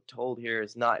Job told here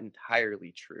is not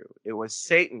entirely true. It was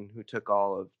Satan who took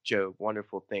all of Job's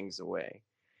wonderful things away.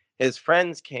 His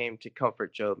friends came to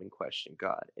comfort Job and question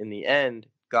God. In the end,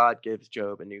 God gives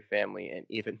Job a new family and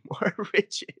even more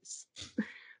riches.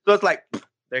 So it's like,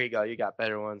 there you go. You got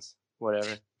better ones.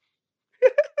 Whatever.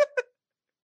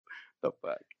 The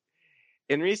fuck.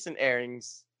 In recent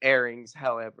airings,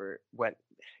 however, whenever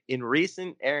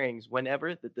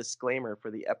the disclaimer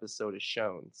for the episode is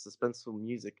shown, suspenseful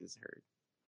music is heard.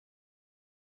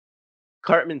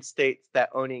 Cartman states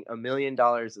that owning $1 million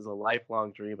is a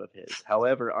lifelong dream of his.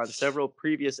 However, on several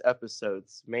previous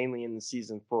episodes, mainly in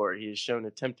season 4, he is shown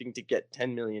attempting to get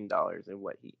 $10 million in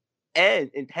what he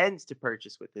intends to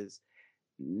purchase with his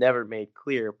never made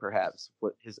clear, perhaps,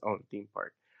 what his own theme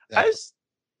park.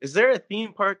 Is there a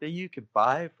theme park that you could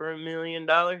buy for $1 million?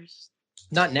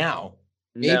 Not now.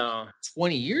 Maybe No.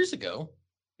 20 years ago.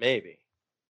 Maybe.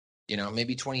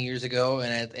 Maybe 20 years ago,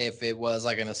 and if it was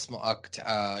like in a small,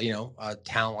 a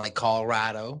town like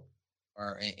Colorado,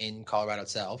 or in Colorado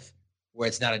itself, where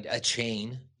it's not a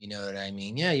chain, you know what I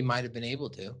mean? Yeah, you might have been able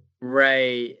to.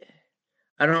 Right.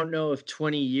 I don't know if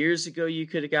 20 years ago you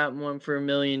could have gotten one for $1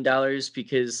 million,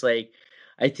 because like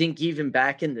I think even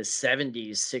back in the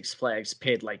 70s, Six Flags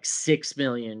paid like $6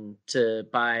 million to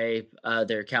buy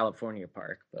their California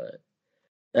park, but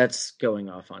that's going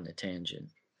off on a tangent.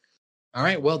 All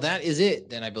right, well, that is it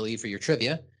then, I believe, for your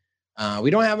trivia.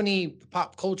 We don't have any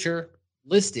pop culture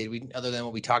listed, other than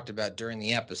what we talked about during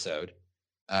the episode.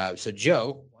 So,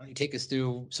 Joe, why don't you take us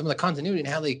through some of the continuity and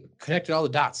how they connected all the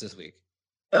dots this week?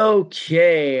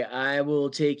 Okay, I will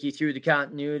take you through the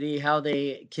continuity, how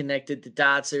they connected the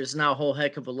dots. There's not a whole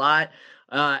heck of a lot.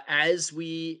 As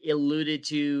we alluded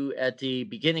to at the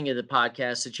beginning of the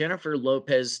podcast, the Jennifer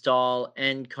Lopez doll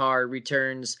end car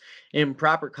returns in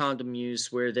proper condom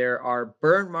use, where there are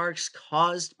burn marks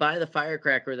caused by the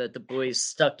firecracker that the boys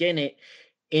stuck in it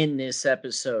in this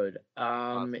episode.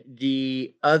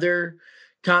 The other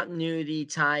continuity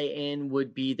tie-in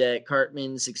would be that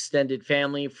Cartman's extended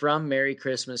family from Merry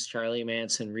Christmas, Charlie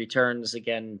Manson returns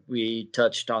again. We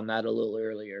touched on that a little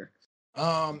earlier.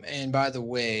 And by the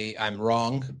way, I'm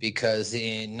wrong, because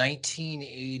in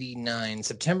 1989,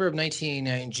 September of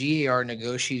 1989, GAR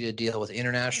negotiated a deal with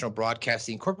International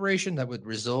Broadcasting Corporation that would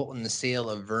result in the sale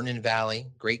of Vernon Valley,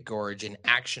 Great Gorge, and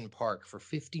Action Park for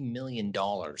 $50 million.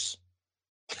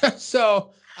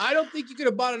 So I don't think you could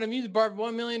have bought an amusement park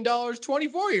for $1 million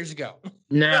 24 years ago.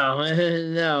 No,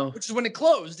 no. Which is when it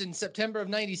closed in September of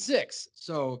 96.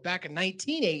 So back in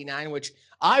 1989, which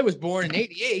I was born in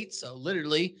 88, so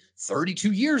literally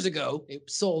 32 years ago,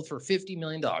 it sold for $50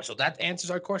 million. So that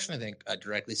answers our question, I think,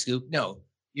 directly, Scoop. No,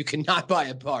 you cannot buy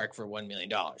a park for $1 million.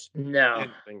 No. I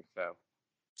didn't think so.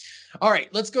 All right,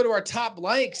 let's go to our top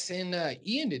likes. And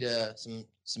Ian did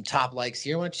some top likes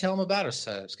here. Why don't you tell them about us,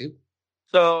 Scoop?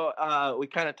 So we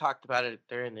kind of talked about it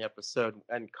during the episode,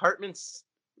 and Cartman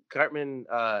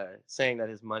saying that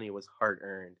his money was hard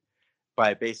earned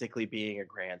by basically being a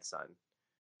grandson.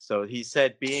 So he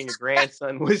said being a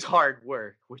grandson was hard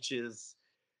work, which is,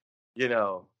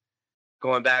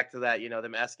 going back to that,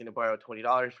 them asking to borrow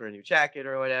 $20 for a new jacket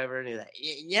or whatever, and he's like,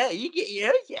 yeah, you get,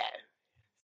 yeah.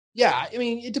 Yeah, I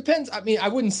mean, it depends. I mean, I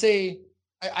wouldn't say.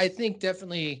 I think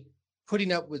definitely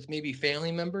putting up with maybe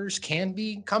family members can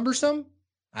be cumbersome.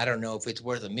 I don't know if it's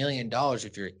worth $1 million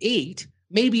if you're 8.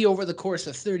 Maybe over the course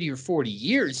of 30 or 40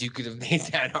 years, you could have made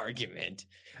that argument.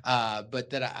 But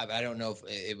that I don't know if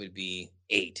it would be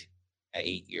 8 at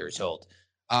 8 years old.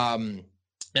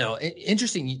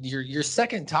 Interesting. Your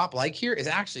second top like here is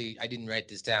actually, I didn't write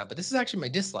this down, but this is actually my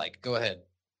dislike. Go ahead.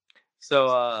 So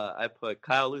I put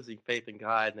Kyle losing faith in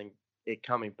God and then it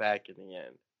coming back in the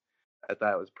end. I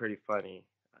thought it was pretty funny.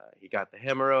 He got the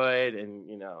hemorrhoid and,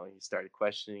 he started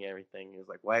questioning everything. He was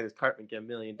like, why does Cartman get $1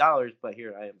 million? But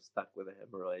here I am stuck with a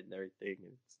hemorrhoid and everything.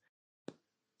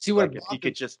 See what? Like if he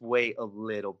could just wait a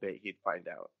little bit, he'd find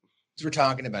out. We're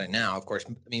talking about it now, of course.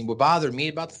 I mean, what bothered me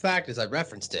about the fact is I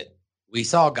referenced it. We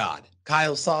saw God.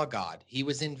 Kyle saw God. He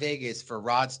was in Vegas for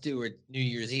Rod Stewart New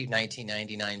Year's Eve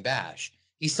 1999 bash.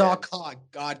 He saw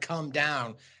God come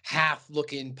down,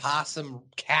 half-looking possum,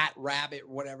 cat, rabbit,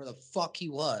 whatever the fuck he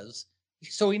was.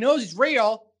 So he knows he's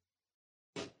real.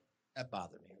 That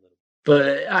bothered me a little.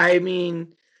 But, I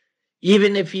mean,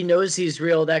 even if he knows he's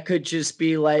real, that could just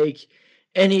be like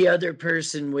any other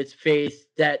person with faith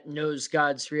that knows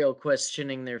God's real,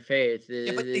 questioning their faith.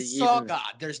 Yeah, but they saw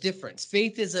God. There's difference.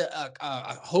 Faith is a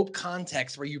hope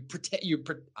context where you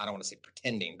I don't want to say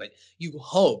pretending, but you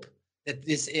hope that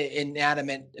this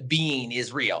inanimate being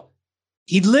is real.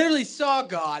 He literally saw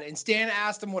God, and Stan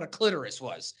asked him what a clitoris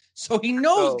was. So he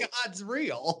knows God's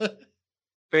real.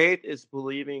 Faith is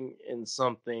believing in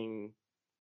something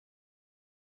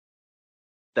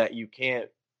that you can't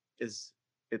it's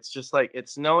just like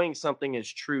it's knowing something is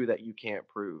true that you can't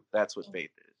prove. That's what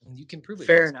faith is. You can prove it.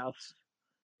 Fair enough.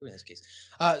 In this case.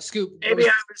 Scoop. Maybe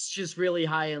I was just really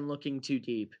high and looking too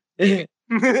deep.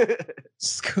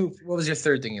 Scoop, what was your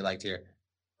third thing you liked here?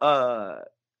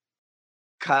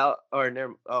 Kyle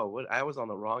what I was on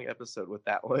the wrong episode with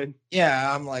that one.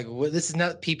 Yeah, I'm like, well, this is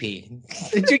not pee-pee.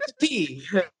 Drink the pee.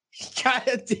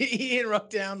 Ian wrote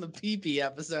down the pee-pee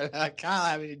episode. Kyle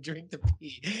having to drink the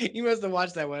pee. You must have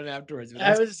watched that one afterwards.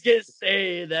 I was gonna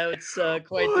say that was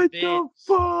quite the bit. What the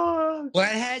fuck? What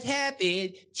has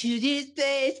happened to this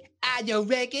place? I don't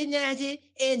recognize it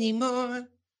anymore.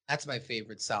 That's my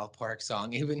favorite South Park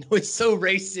song, even though it's so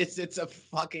racist. It's a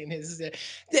fucking. There's a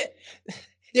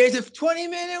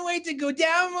 20-minute wait to go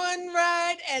down one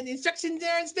ride, and the instructions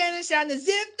are in Spanish on the zip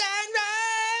line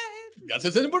ride. That's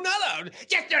a simple not allowed.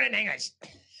 Just do it in English.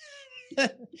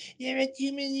 There are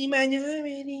too many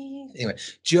minorities. Anyway,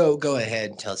 Joe, go ahead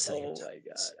and tell us something. Oh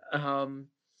my god.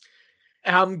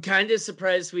 I'm kind of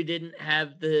surprised we didn't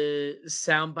have the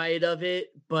soundbite of it,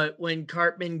 but when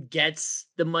Cartman gets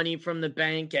the money from the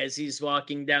bank as he's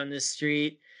walking down the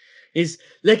street, he's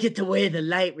look at the way the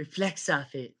light reflects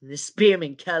off it, and the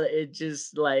spearmint color. It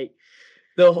just like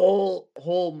the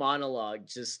whole monologue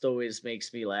just always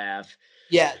makes me laugh.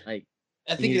 Yeah, like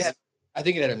I think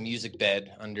it had a music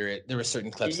bed under it. There were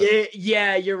certain clips.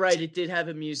 Yeah, you're right. It did have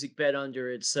a music bed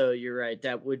under it, so you're right.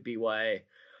 That would be why.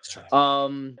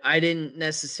 I didn't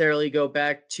necessarily go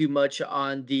back too much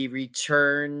on the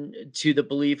return to the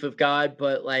belief of God,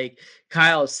 but like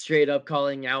Kyle straight up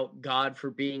calling out God for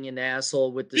being an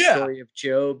asshole with the story of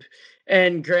Job.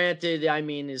 And granted, I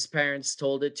mean, his parents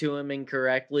told it to him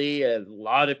incorrectly. A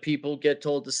lot of people get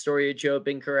told the story of Job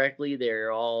incorrectly.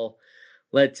 They're all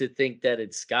led to think that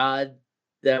it's God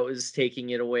that was taking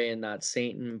it away and not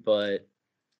Satan, but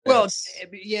well,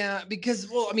 yeah, because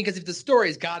if the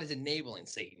story is God is enabling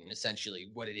Satan,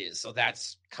 essentially what it is, so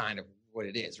that's kind of what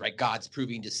it is, right? God's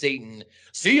proving to Satan,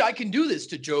 see, I can do this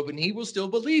to Job and he will still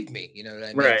believe me. You know what I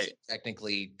mean? Right.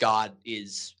 Technically, God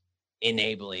is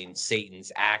enabling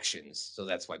Satan's actions, so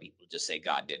that's why people just say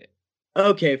God did it.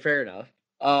 Okay, fair enough.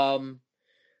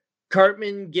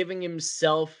 Cartman giving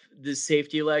himself the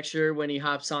safety lecture when he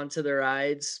hops onto the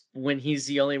rides when he's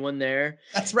the only one there.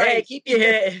 That's right.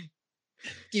 Hey,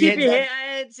 keep your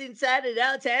hands inside at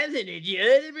all times, and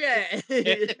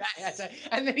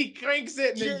and then he cranks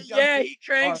it. And he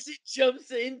cranks it, jumps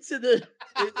into the.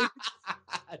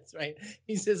 That's right.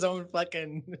 He's his own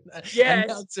fucking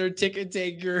announcer, ticket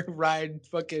taker, ride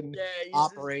fucking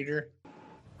operator.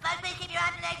 Folks, please keep your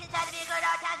arms and legs inside the vehicle at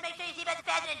all times. Make sure you seatbelt the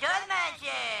fasten and enjoy the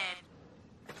manship.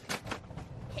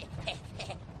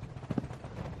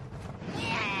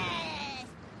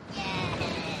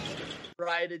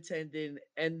 Ride attendant,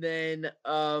 and then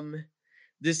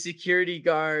the security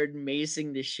guard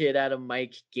macing the shit out of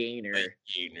Mike Gaynor.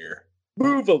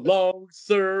 Move along,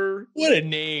 sir. What a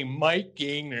name, Mike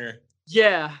Gaynor.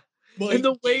 Yeah. Mike and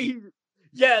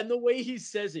the way he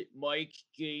says it, Mike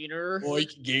Gaynor.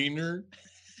 Mike Gaynor.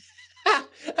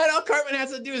 And all Cartman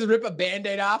has to do is rip a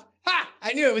Band-Aid off. Ha!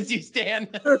 I knew it was you, Stan.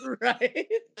 Right.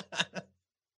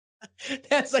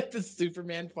 That's like the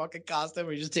Superman fucking costume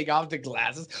where you just take off the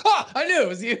glasses. Oh, I knew it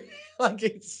was you. Like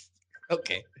it's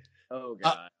okay. Oh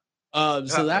god.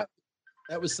 So that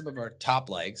was some of our top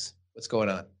legs. What's going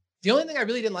on? The only thing I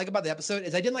really didn't like about the episode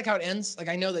is I didn't like how it ends. Like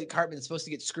I know that Cartman is supposed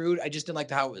to get screwed. I just didn't like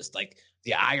how it was like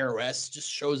the IRS just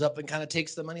shows up and kind of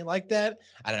takes the money like that.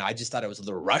 I don't know. I just thought it was a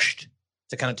little rushed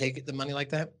to kind of take the money like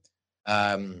that.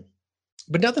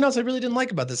 But nothing else I really didn't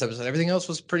like about this episode. Everything else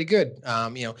was pretty good.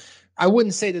 I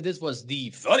wouldn't say that this was the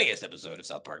funniest episode of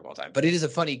South Park of all time, but it is a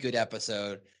funny, good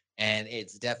episode, and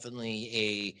it's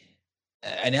definitely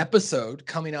an episode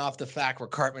coming off the fact where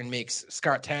Cartman makes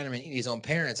Scott Tannerman eat his own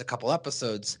parents a couple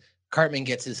episodes. Cartman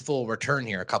gets his full return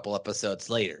here a couple episodes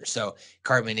later, so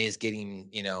Cartman is getting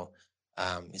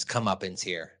his comeuppance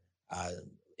here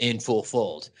in full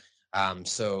fold.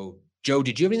 So Joe,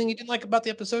 did you have anything you didn't like about the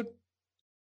episode?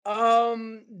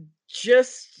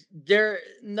 Just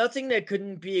nothing that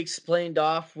couldn't be explained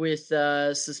off with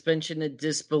suspension of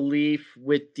disbelief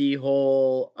with the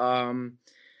whole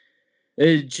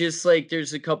just like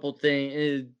there's a couple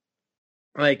things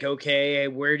like, okay,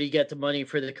 where do you get the money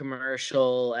for the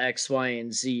commercial X, Y,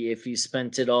 and Z if you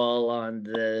spent it all on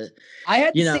the I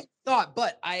had the same thought,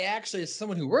 but I actually, as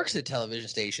someone who works at a television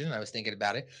station, and I was thinking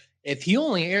about it, if he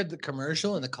only aired the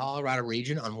commercial in the Colorado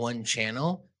region on one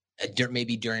channel,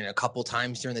 maybe during a couple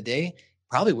times during the day,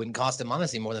 probably wouldn't cost him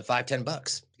honestly more than $5-10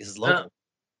 because it's local.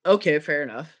 Okay, fair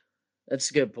enough. That's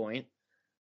a good point.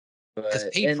 Because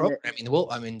paid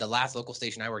program, the last local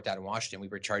station I worked at in Washington, we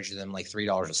were charging them like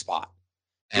 $3 a spot.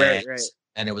 Right.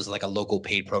 And it was like a local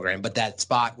paid program, but that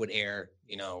spot would air,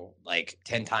 like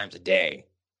 10 times a day.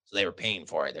 So they were paying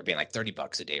for it. They're paying like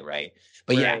 $30 a day, right?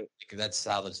 But yeah, that's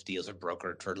how those deals are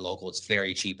brokered for local. It's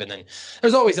very cheap. And then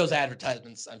there's always those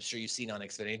advertisements I'm sure you've seen on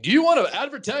Xfinity. Do you want to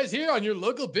advertise here on your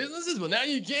local businesses? Well, now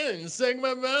you can. Suck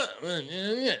my butt.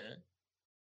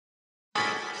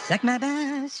 Suck my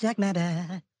butt. Suck my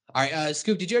butt. All right,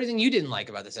 Scoop, did you have anything you didn't like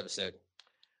about this episode?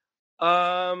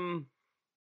 Kyle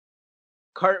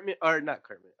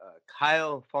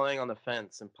falling on the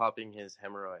fence and popping his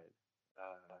hemorrhoid.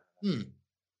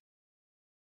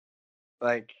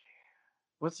 Like,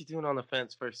 What's he doing on the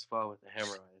fence, first of all, with the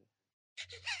hemorrhoid?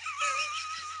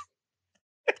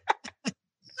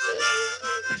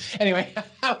 Anyway,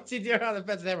 how's he doing on the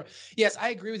fence? Yes, I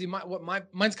agree with you.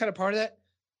 Mine's kind of part of that.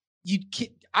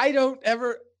 I don't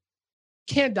ever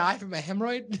can't die from a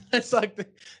hemorrhoid. That's like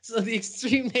the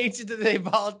extreme nature that they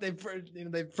evolved. They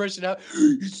push it out.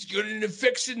 It's got an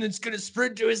infection that's going to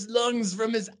spread to his lungs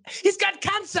from he's got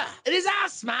cancer in his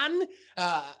ass, man.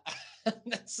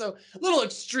 That's so a little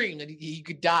extreme that he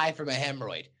could die from a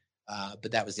hemorrhoid.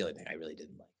 But that was the only thing I really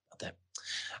didn't like about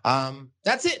that.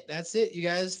 That's it. That's it, you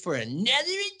guys, for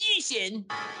another edition.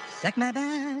 Suck my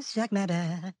balls,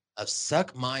 Of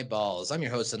Suck My Balls. I'm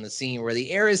your host on the scene where the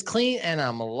air is clean and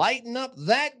I'm lighting up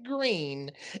that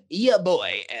green. Ya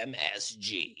boy,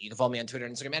 MSG. You can follow me on Twitter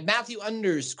and Instagram at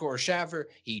Matthew_Schaffer.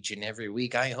 Each and every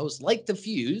week I host Like the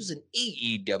Fuse, an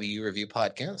AEW review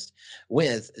podcast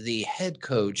with the head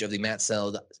coach of the Matt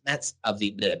Seidel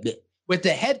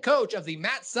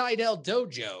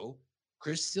Dojo,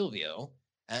 Chris Silvio,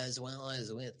 as well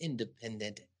as with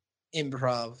independent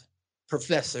improv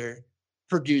professor,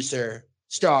 producer,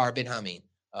 star Ben Hameen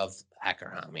of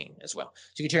Hacker Hameen as well.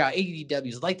 So you can check out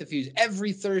AEW's Like the Fuse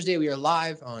every Thursday. We are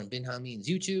live on Ben Hameen's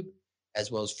YouTube,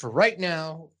 as well as for right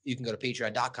now, you can go to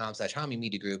patreon.com/Hameen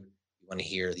Media Group. If you want to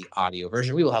hear the audio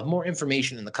version. We will have more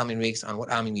information in the coming weeks on what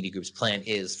Hameen Media Group's plan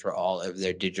is for all of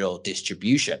their digital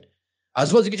distribution.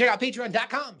 As well as you can check out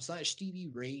patreon.com/Stevie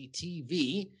Ray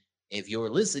TV. If you're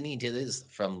listening to this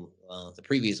from the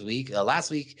previous week, last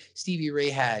week, Stevie Ray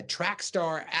had track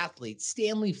star athlete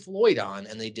Stanley Floyd on,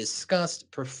 and they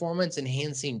discussed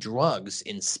performance-enhancing drugs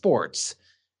in sports.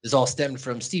 This all stemmed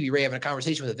from Stevie Ray having a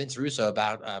conversation with Vince Russo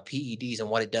about PEDs and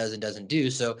what it does and doesn't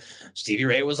do. So Stevie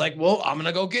Ray was like, well, I'm going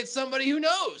to go get somebody who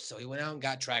knows. So he went out and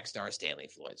got track star Stanley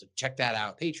Floyd. So check that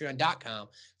out,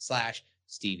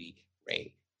 patreon.com/Stevie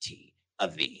Ray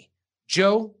TV.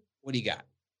 Joe, what do you got?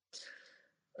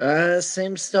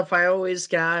 Same stuff I always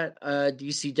got.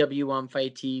 DCW on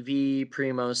Fight TV,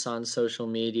 Primos on social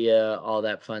media, all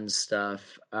that fun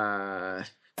stuff. And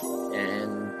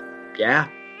yeah.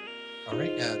 All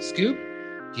right, Scoop,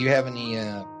 do you have any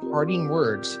parting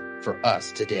words for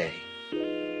us today?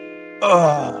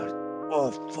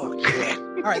 Oh, fuck yeah.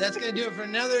 All right, that's going to do it for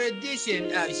another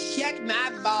edition of Check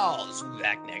My Balls. We'll be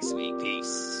back next week.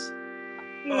 Peace.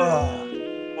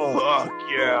 Fuck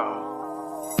yeah.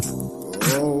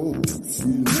 Oh,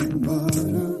 feeling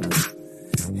butter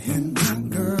and my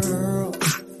girl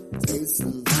tastes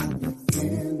like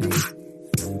candy.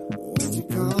 When you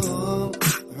come,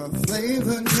 her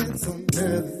flavor gets on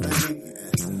everything.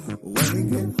 When we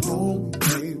get home,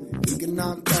 baby, we can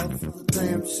knock off the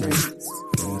damn shades.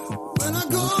 When I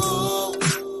go,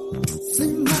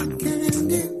 see my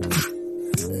candy,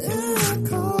 and I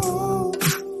call,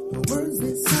 the words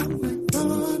they sound like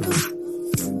butter.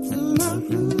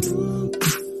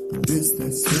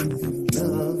 Business and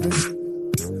loving.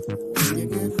 When you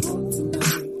get home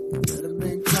tonight, you better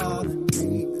be calling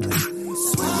me.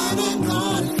 Sweating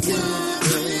on and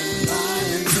giving,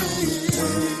 lying to you,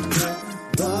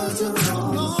 but you're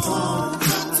all on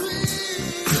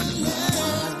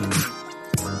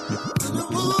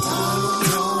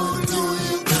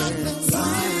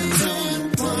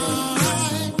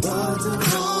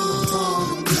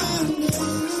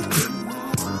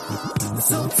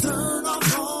so turn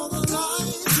off all the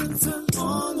lights and turn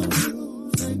on the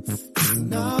music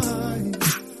tonight.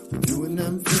 We're doing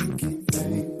them freaky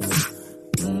things.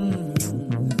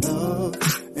 Love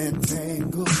and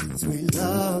tangle, sweet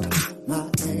love, my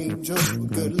angel.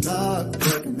 Good luck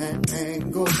working that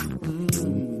angle.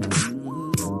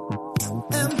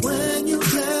 And when you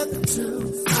get the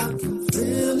chills, I can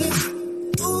feel it.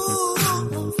 Ooh,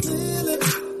 I feel it.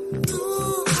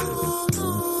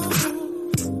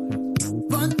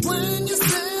 But when you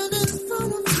stand in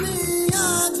front of me,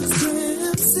 I just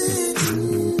can't see.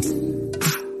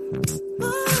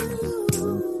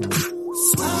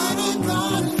 Sweating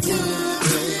on and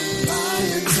giving,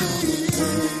 lying to you,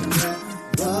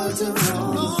 but you're wrong.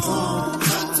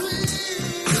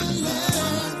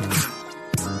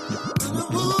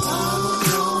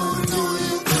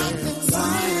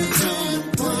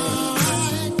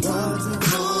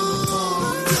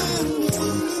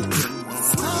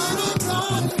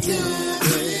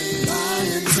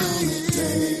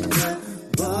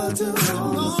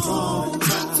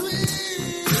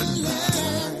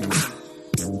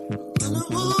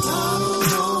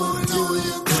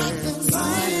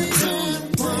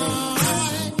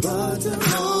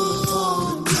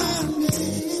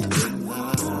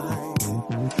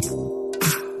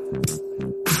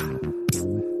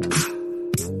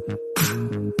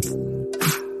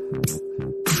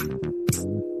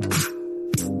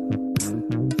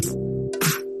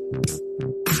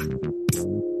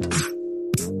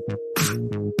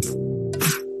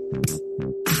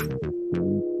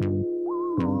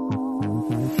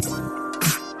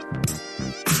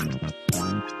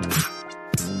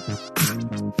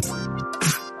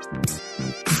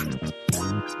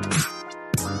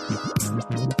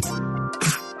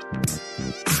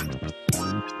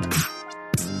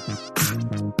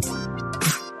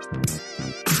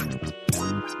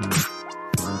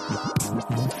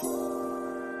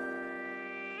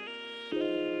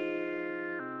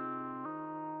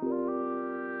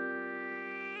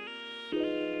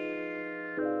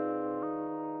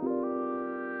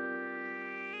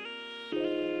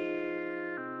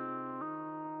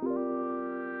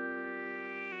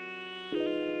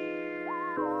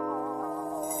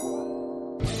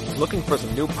 Looking for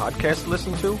some new podcasts to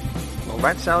listen to? Well,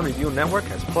 Rat Salad Review Network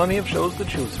has plenty of shows to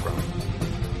choose from.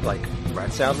 Like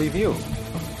Rat Salad Review,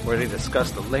 where they discuss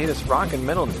the latest rock and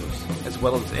metal news, as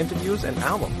well as interviews and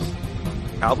albums.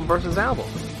 Album vs. Album,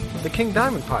 the King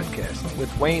Diamond Podcast,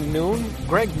 with Wayne Noon,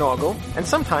 Greg Norgal, and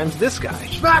sometimes this guy.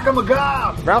 Smack 'em a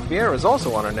gob! Ralph Vieira is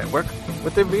also on our network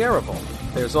with the Vieira Vault.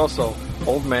 There's also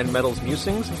Old Man Metal's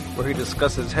Musings, where he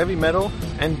discusses heavy metal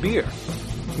and beer.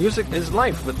 Music is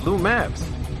Life with Lou Mavs.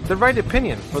 The Right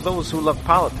Opinion for those who love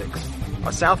politics.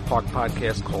 A South Park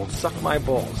podcast called Suck My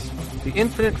Balls. The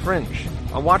Infinite Fringe,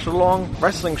 a watch-along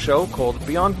wrestling show called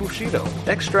Beyond Bushido.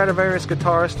 Ex-Stradivarius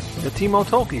guitarist, the Timo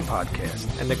Tolkki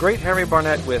podcast. And the great Harry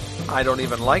Barnett with I Don't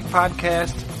Even Like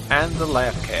Podcasts and the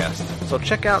Laughcast. So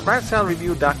check out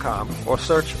ratsaladreview.com or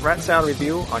search Rat Salad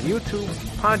Review on YouTube,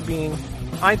 Podbean,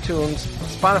 iTunes,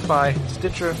 Spotify,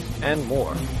 Stitcher, and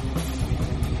more.